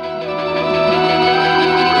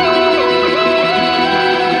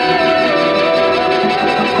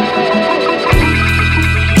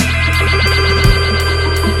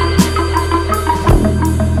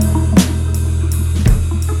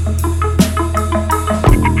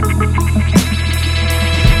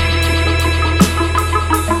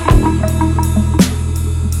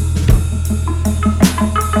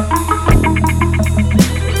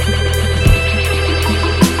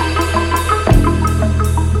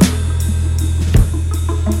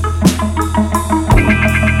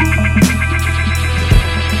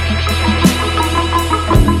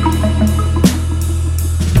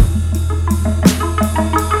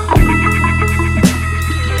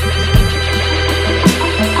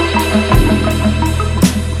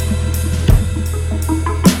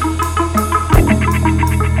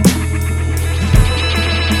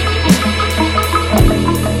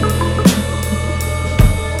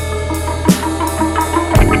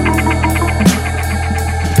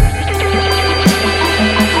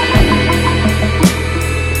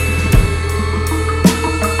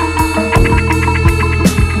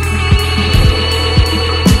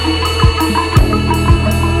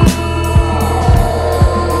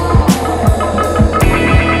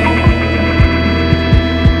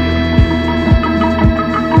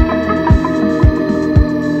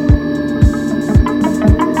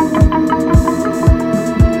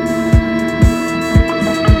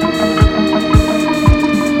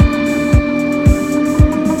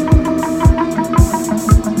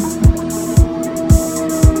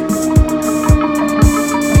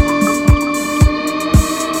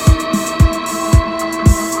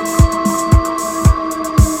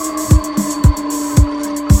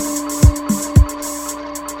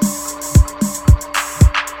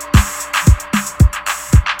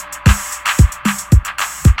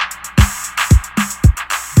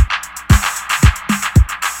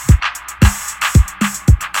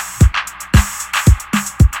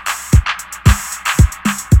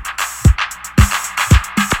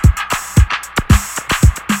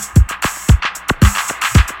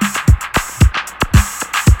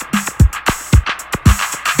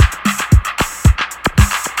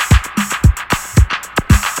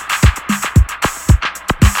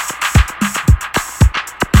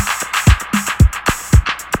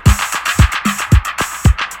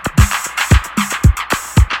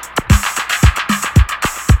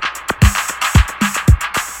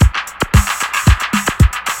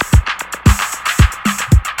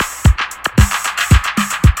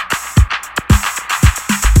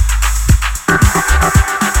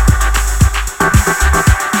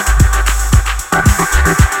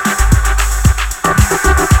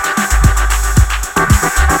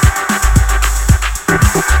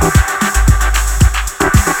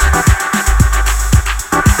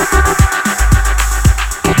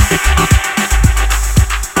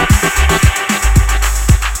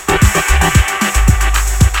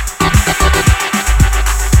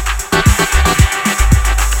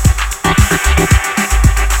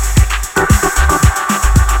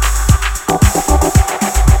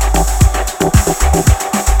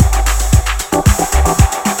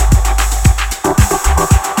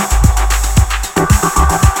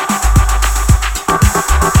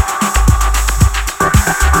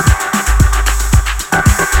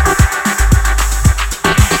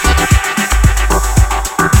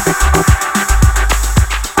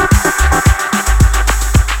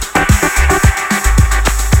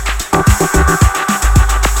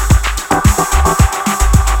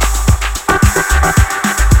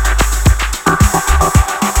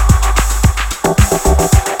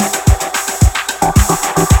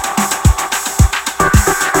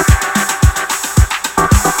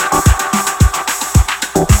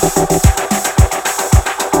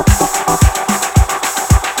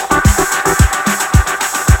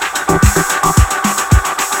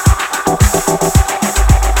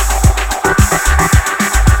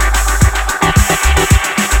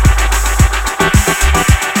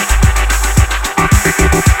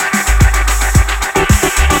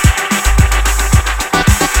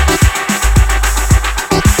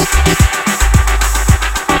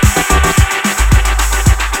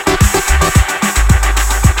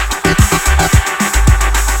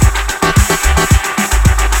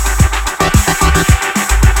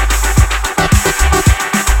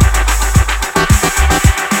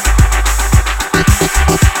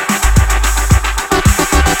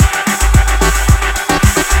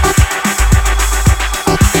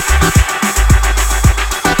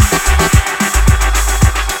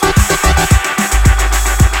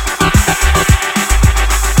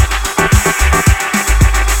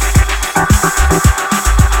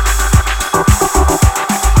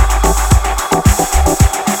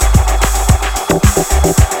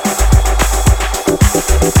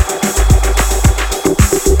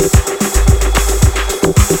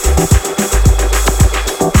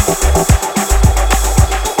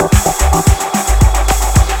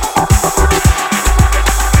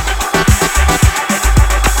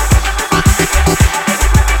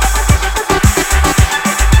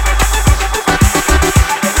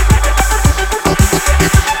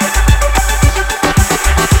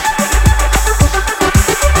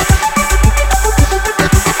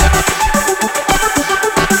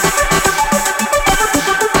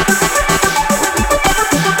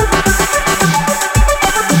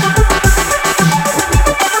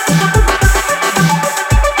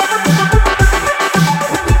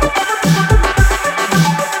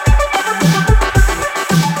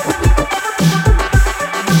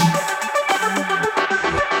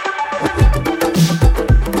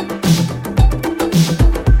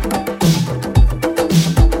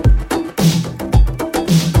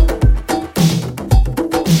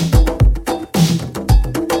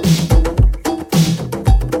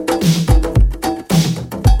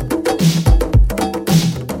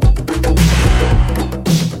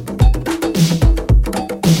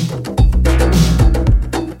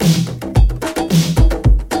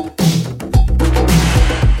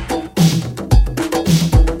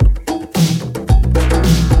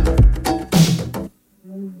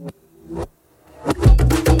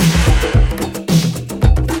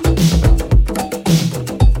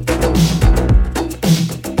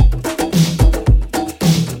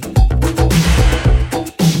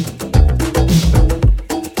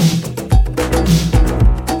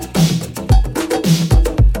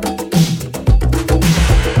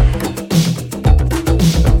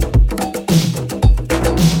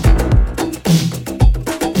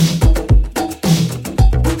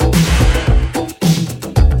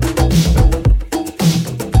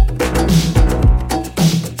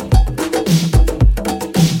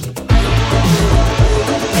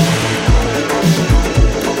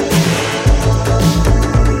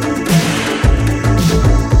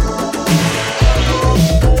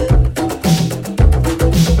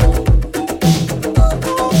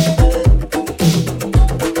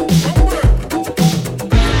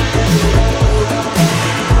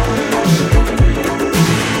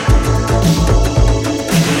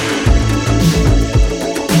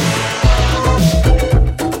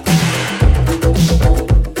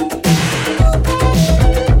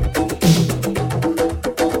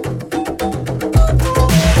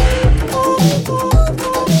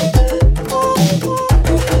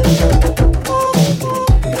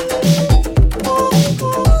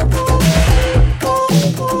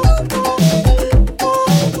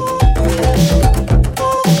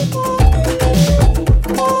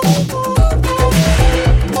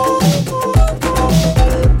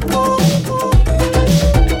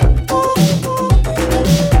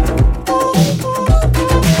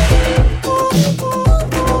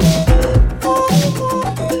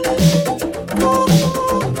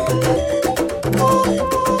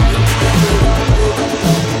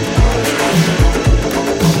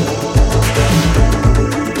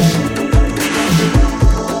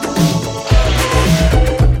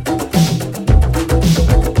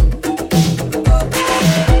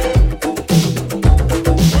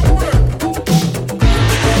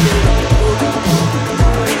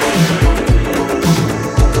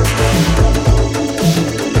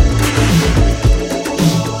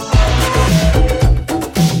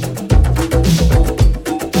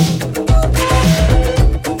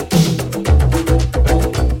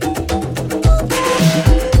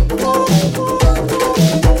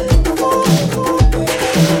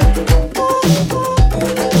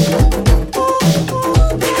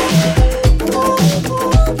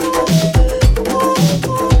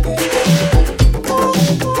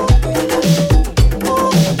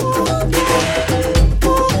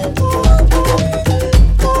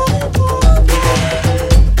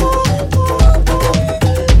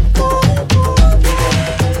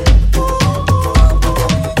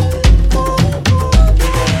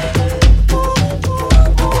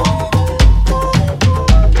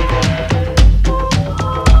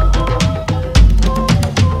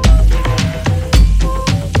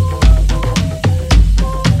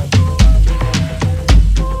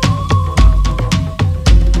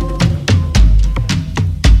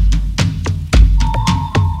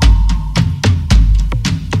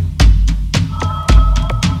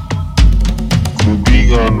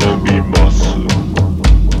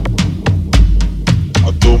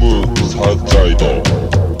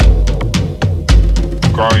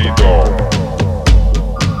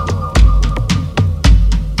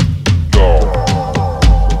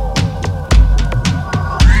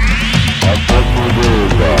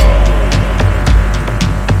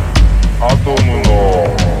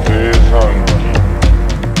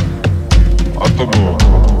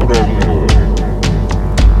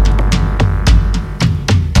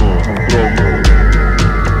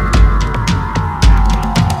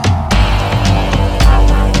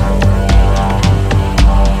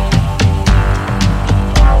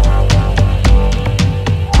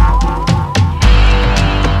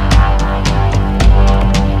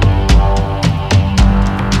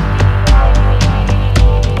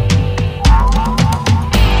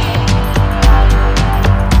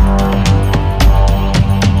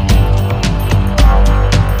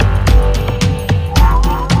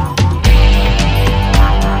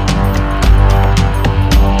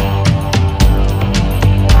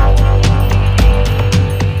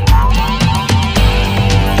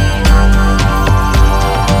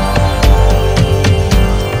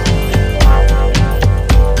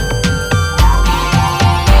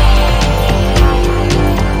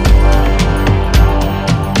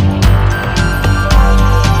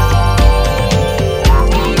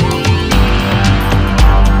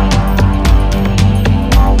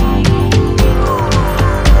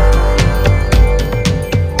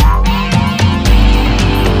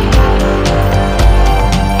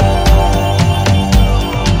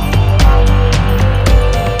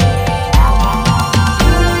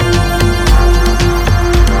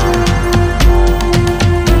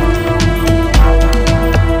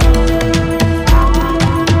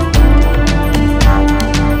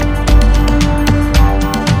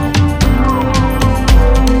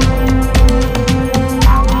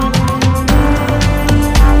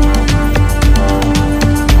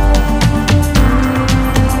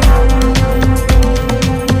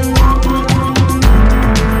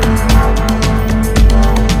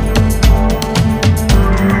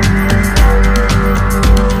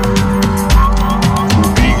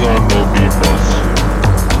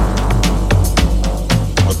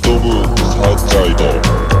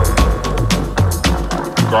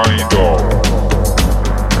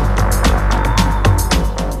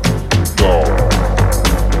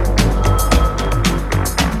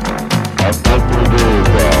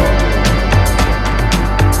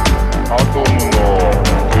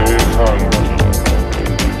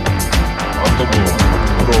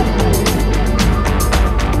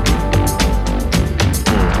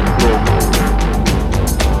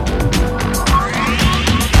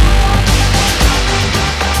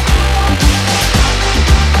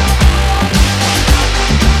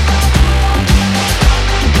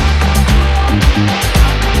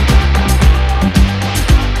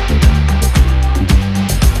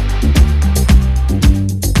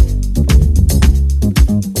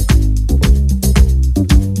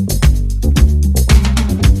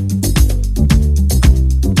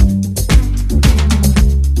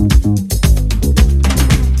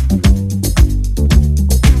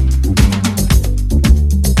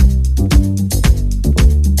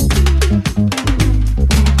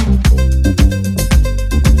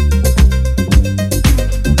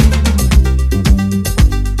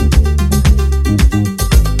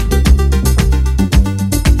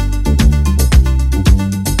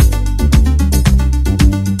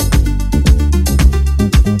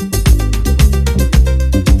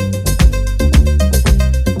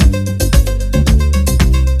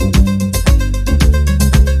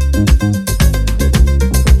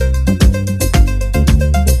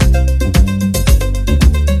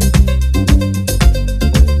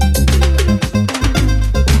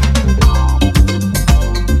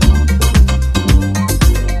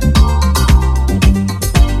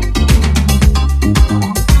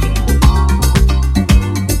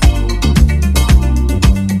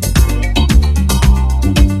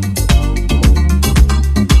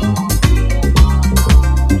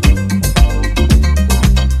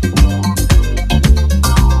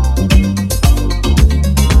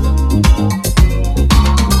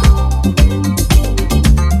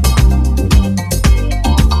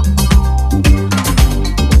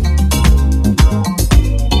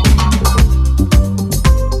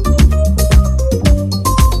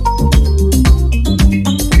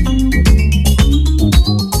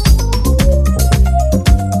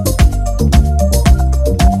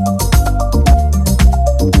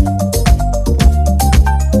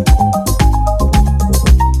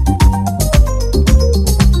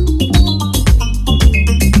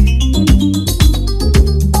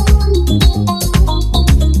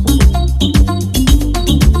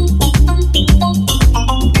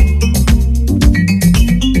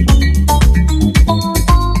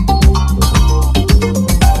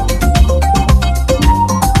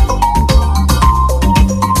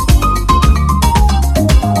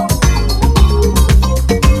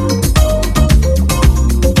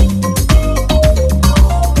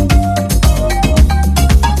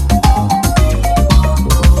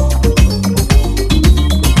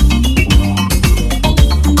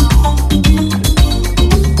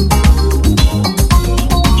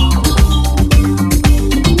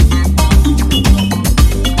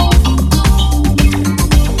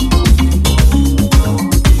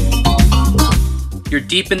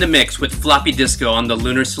 deep in the mix with Floppy Disco on the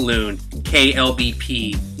Lunar Saloon,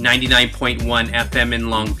 KLBP 99.1 FM in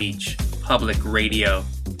Long Beach, Public Radio.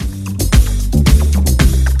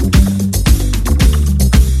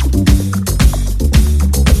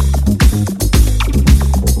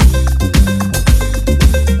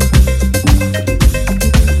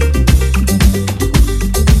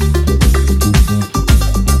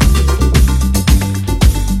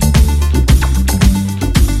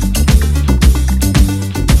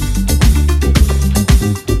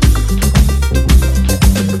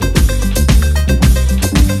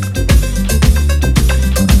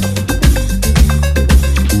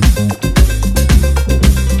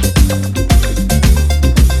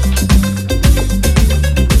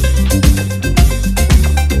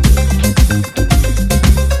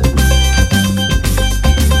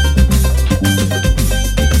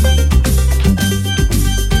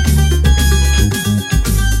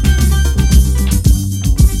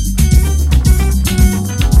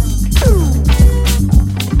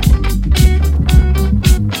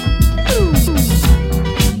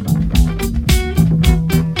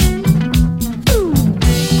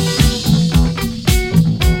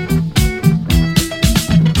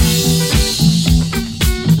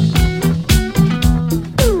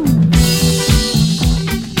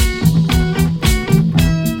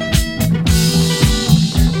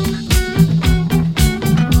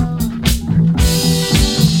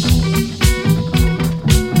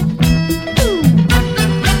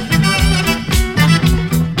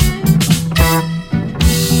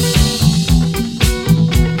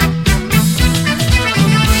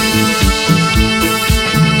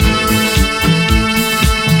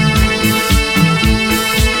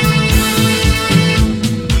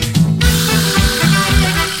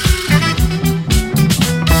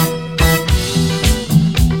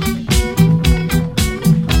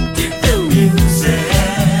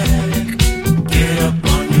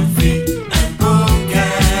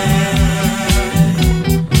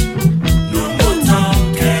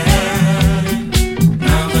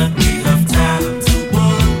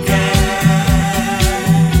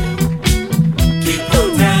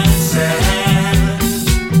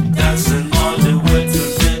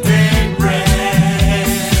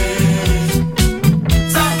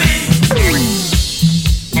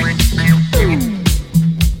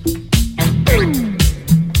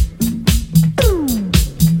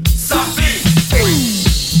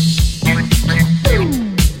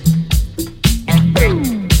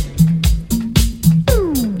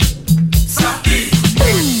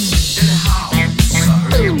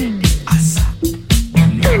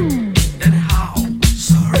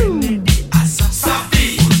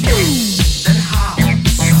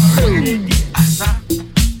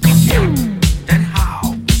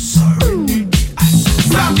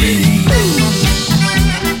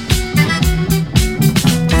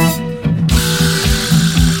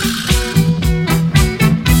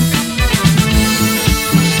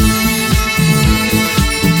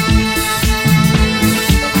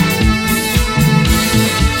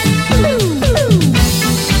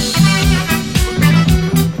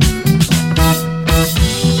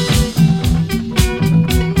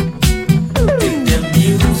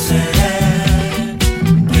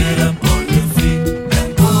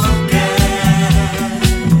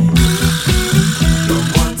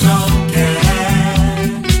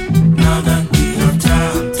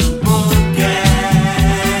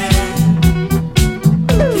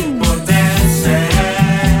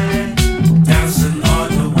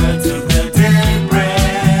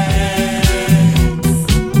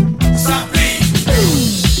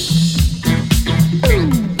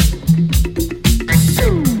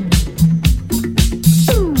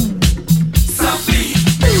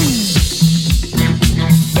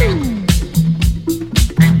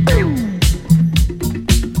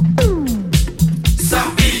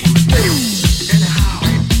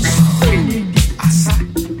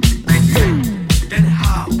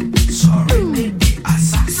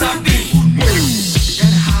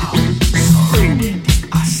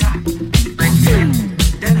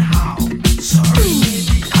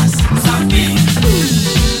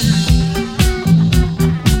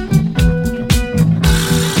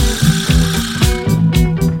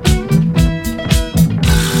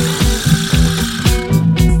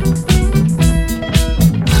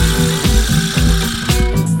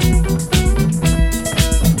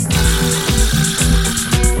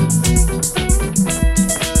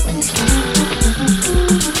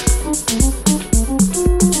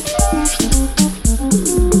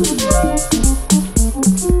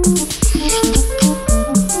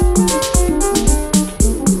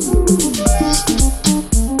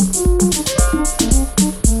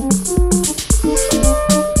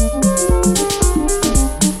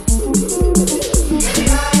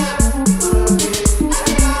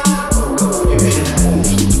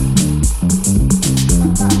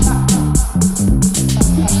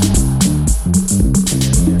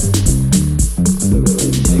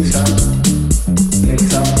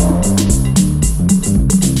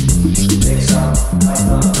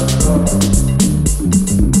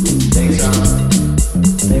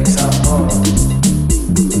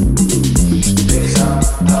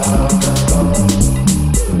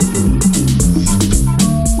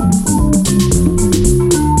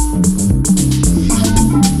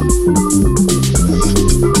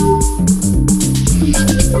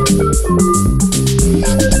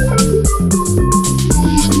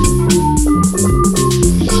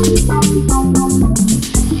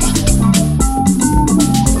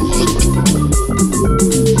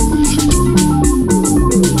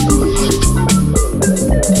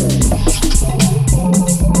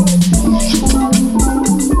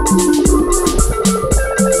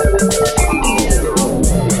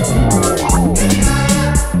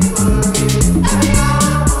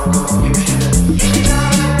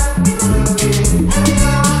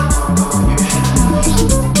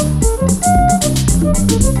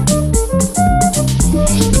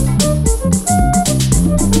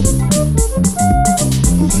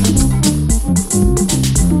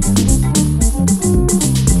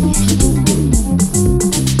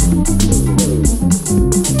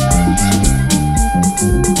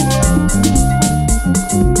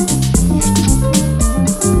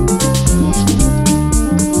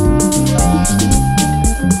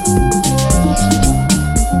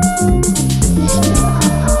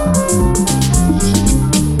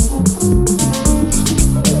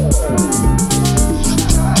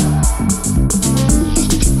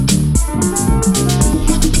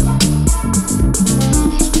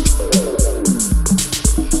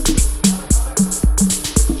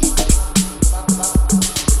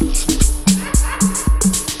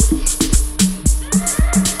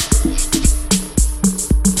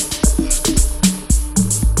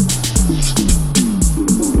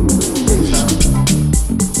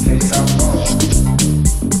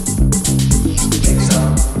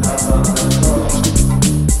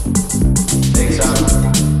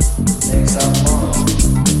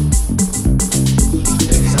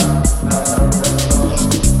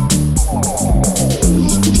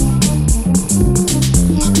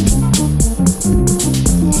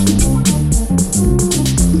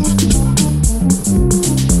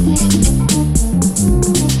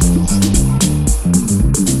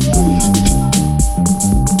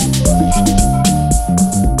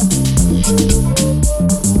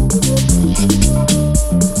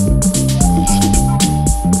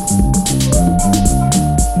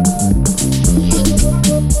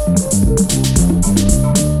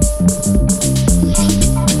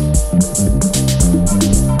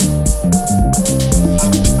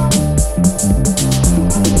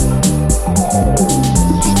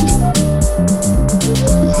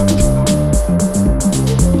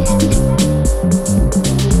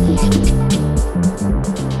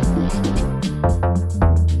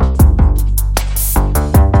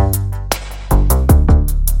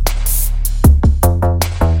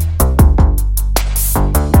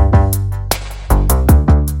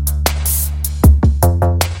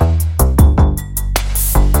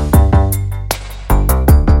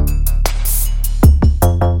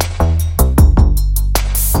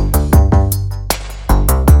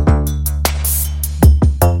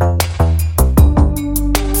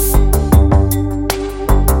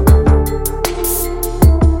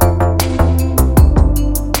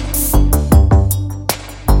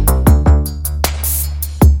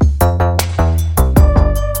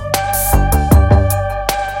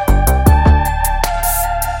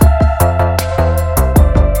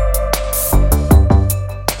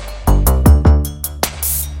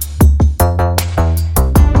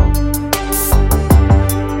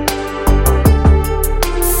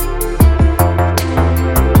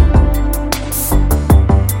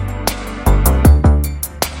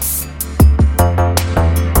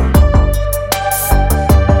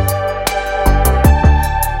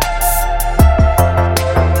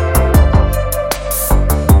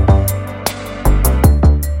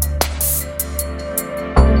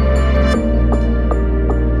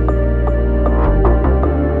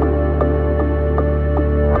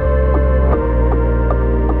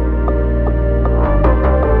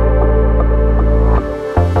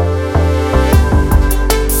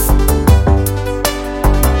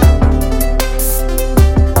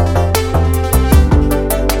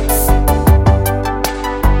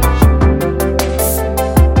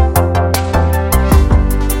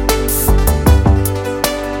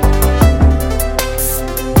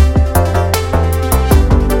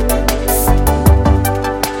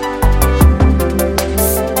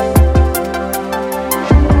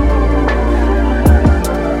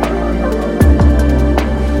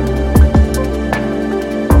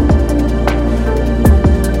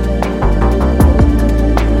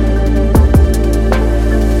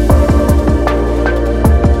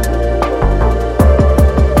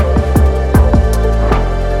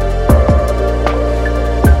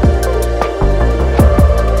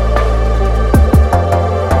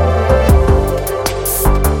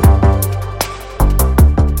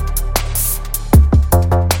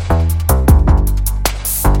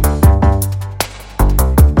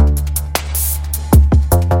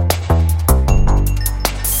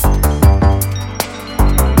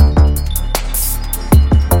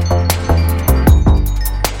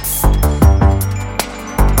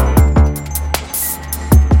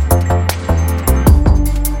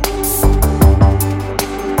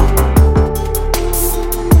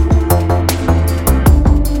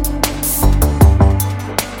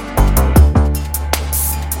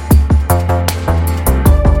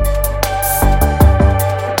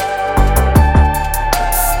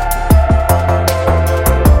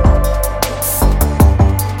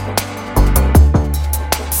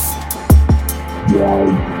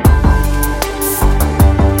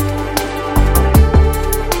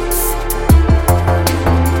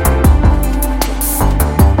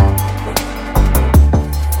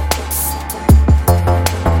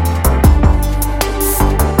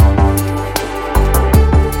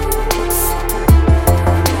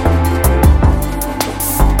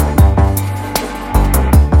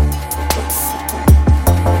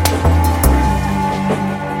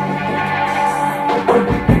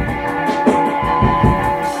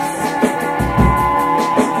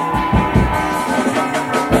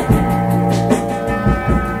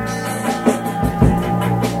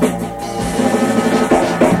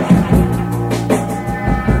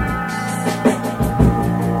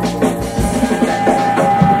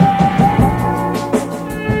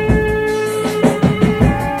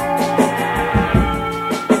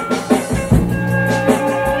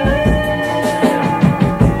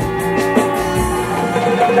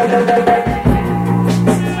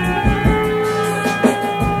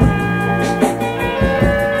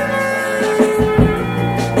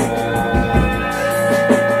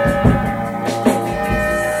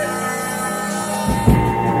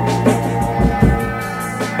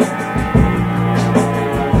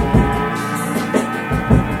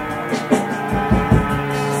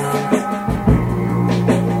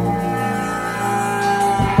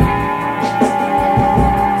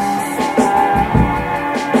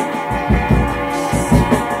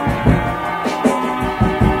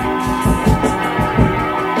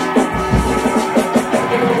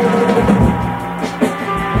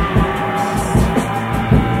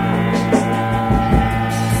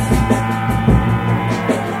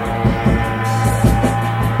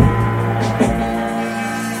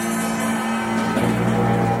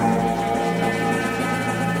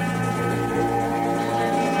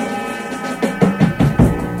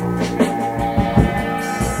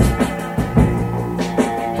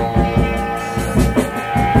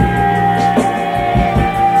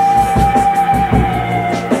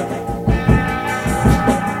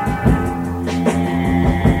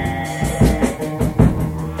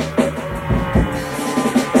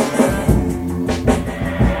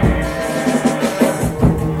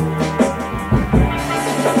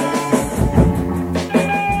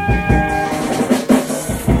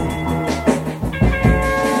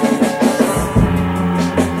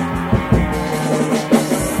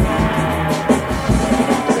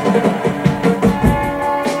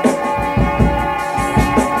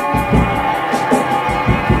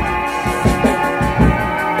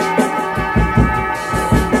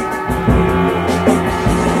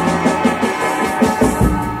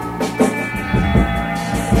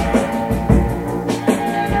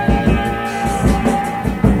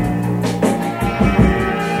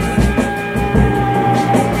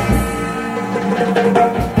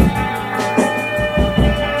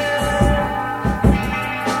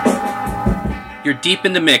 deep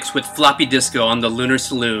in the mix with Floppy Disco on the Lunar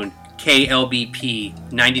Saloon,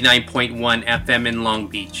 KLBP 99.1 FM in Long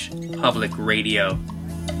Beach, public radio.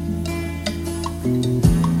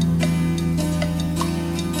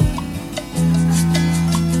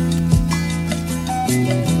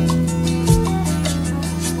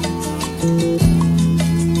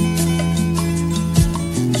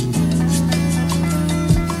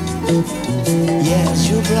 Yes,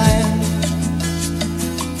 you're blind.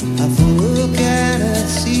 I've looked at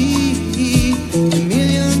sea. A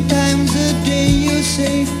million times a day you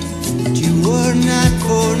say that you were not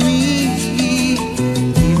for me.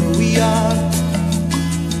 Here we are.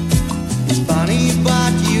 It's funny,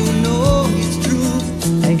 but you know it's true.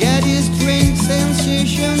 I get this strange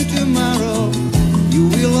sensation tomorrow. You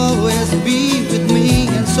will always be with me,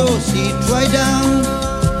 and so sit right down.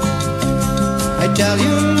 I tell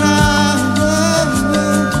you now.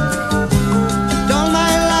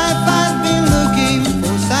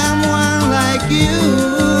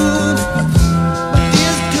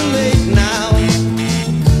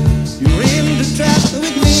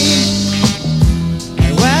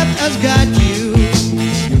 Got you,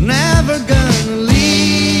 you're never gonna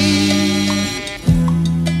leave.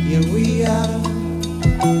 Here we are.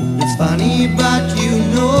 It's funny, but you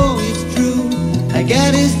know it's true. I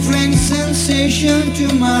get a strange sensation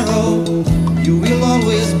tomorrow. You will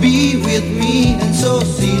always be with me, and so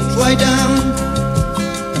sit right down.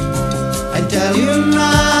 I tell you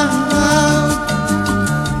now,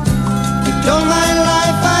 with all my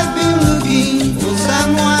life I've been looking for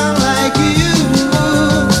someone like you.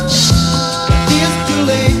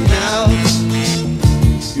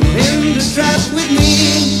 Trap with me,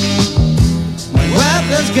 my web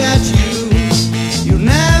has got you, you're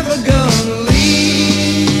never gonna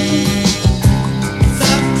leave. It's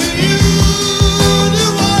up to you, do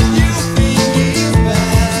what you think is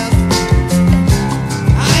best.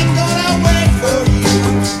 I'm gonna wait for you,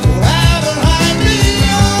 forever hide me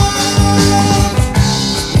on.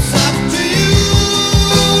 It's up to you,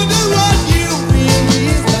 do what you think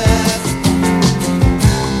is best.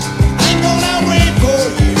 I'm gonna wait for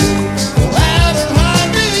you.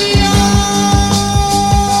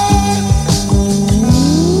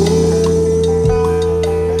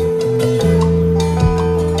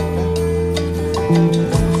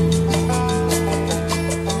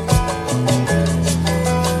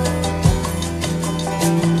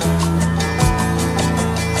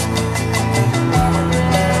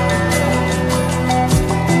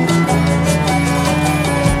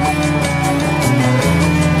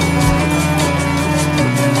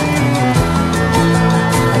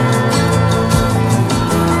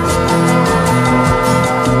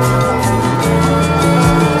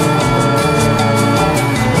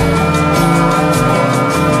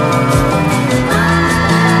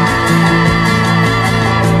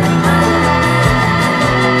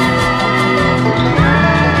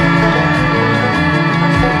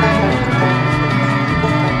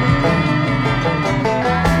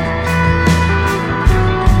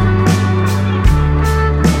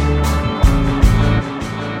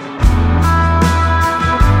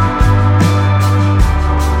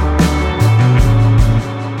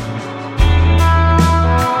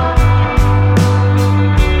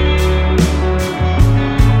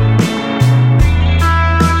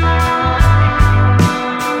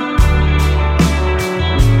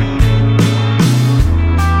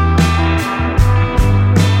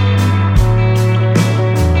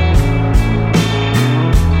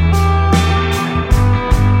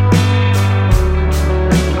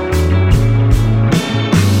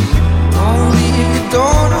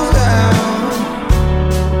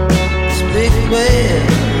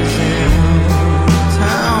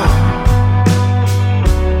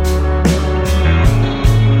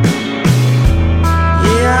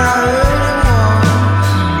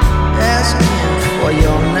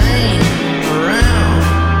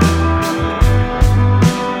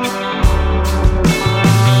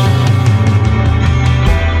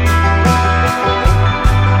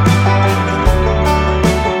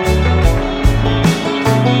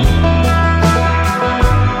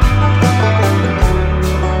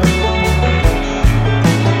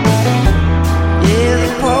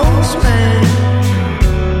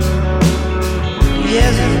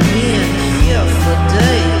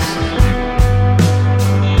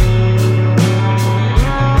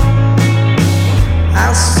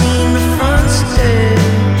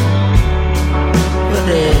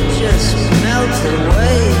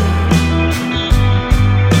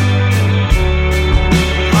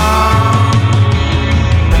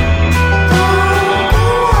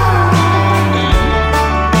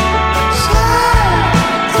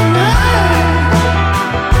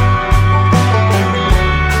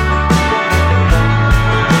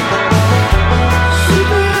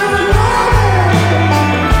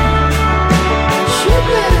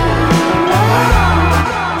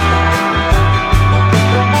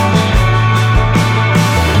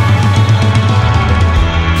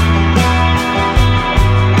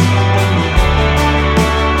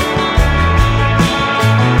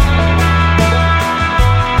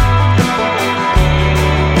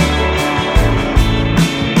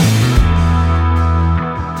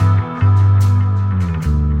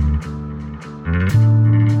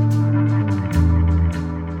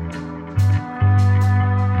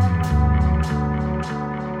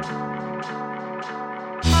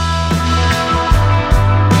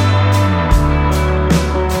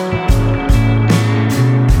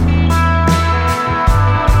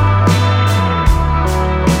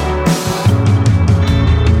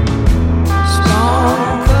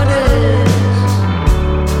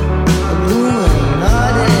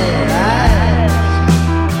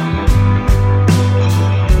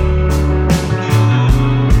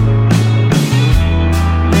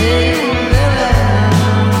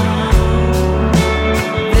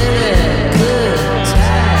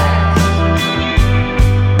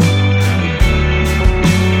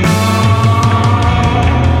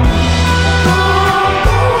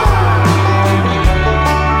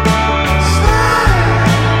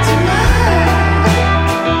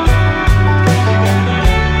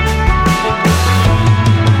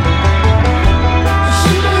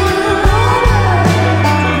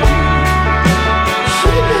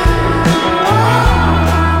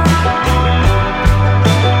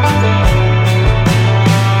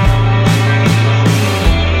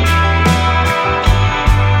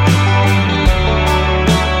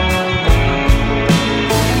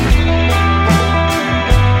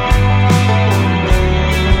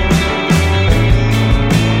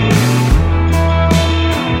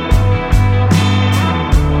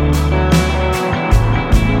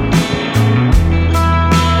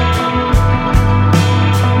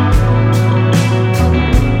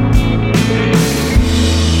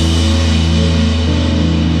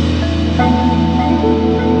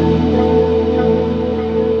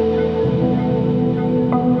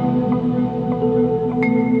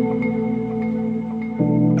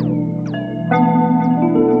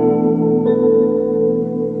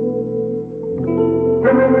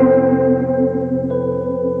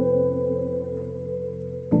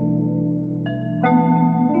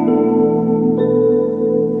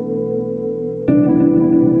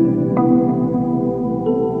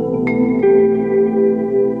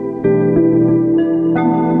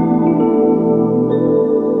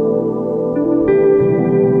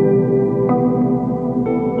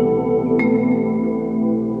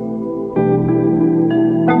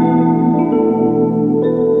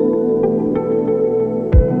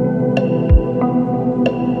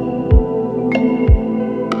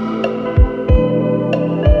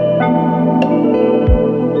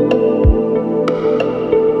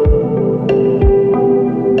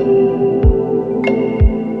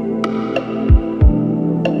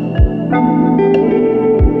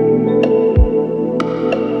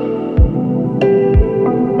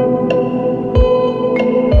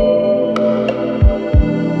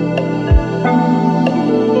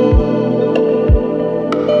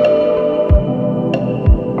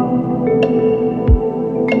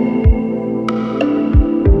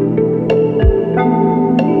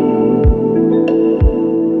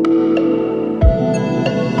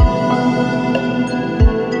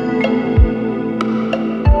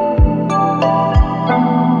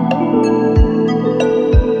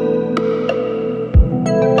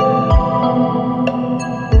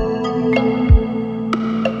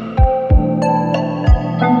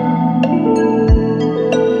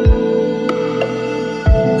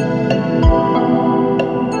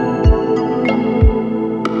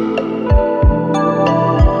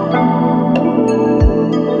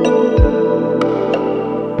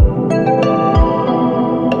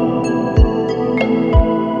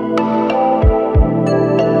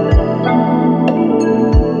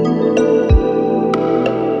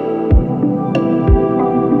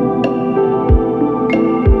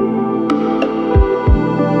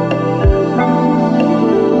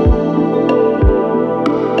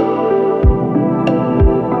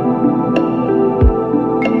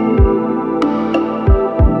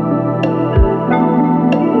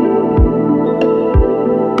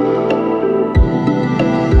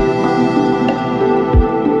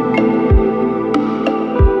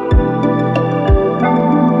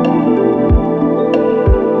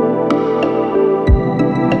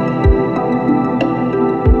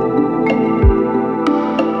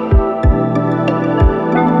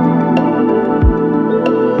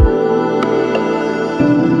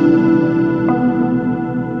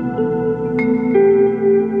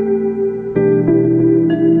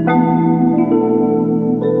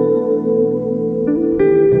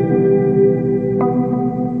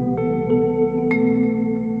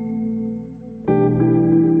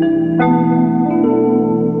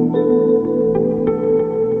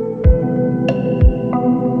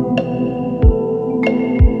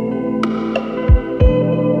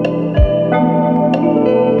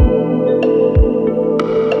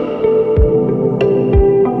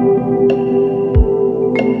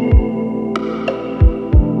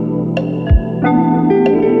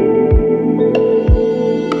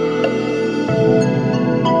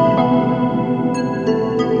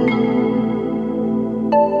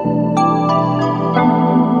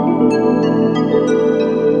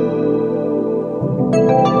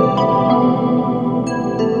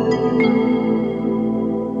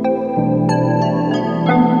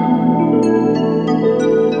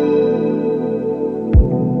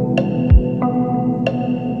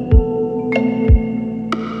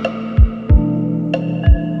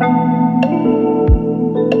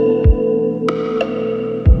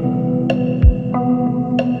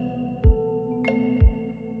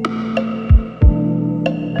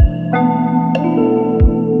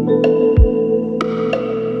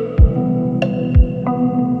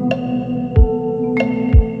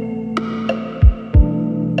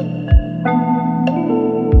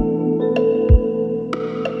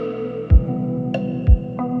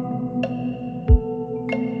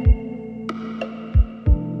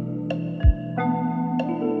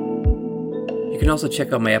 You can also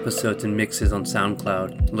check out my episodes and mixes on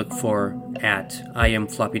SoundCloud. Look for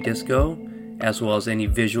 @IamFloppyDisco, as well as any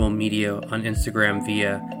visual media on Instagram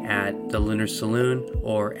via @the Lunar Saloon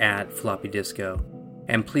or @FloppyDisco.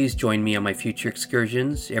 And please join me on my future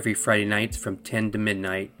excursions every Friday nights from 10 to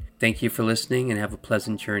midnight. Thank you for listening and have a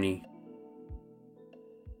pleasant journey.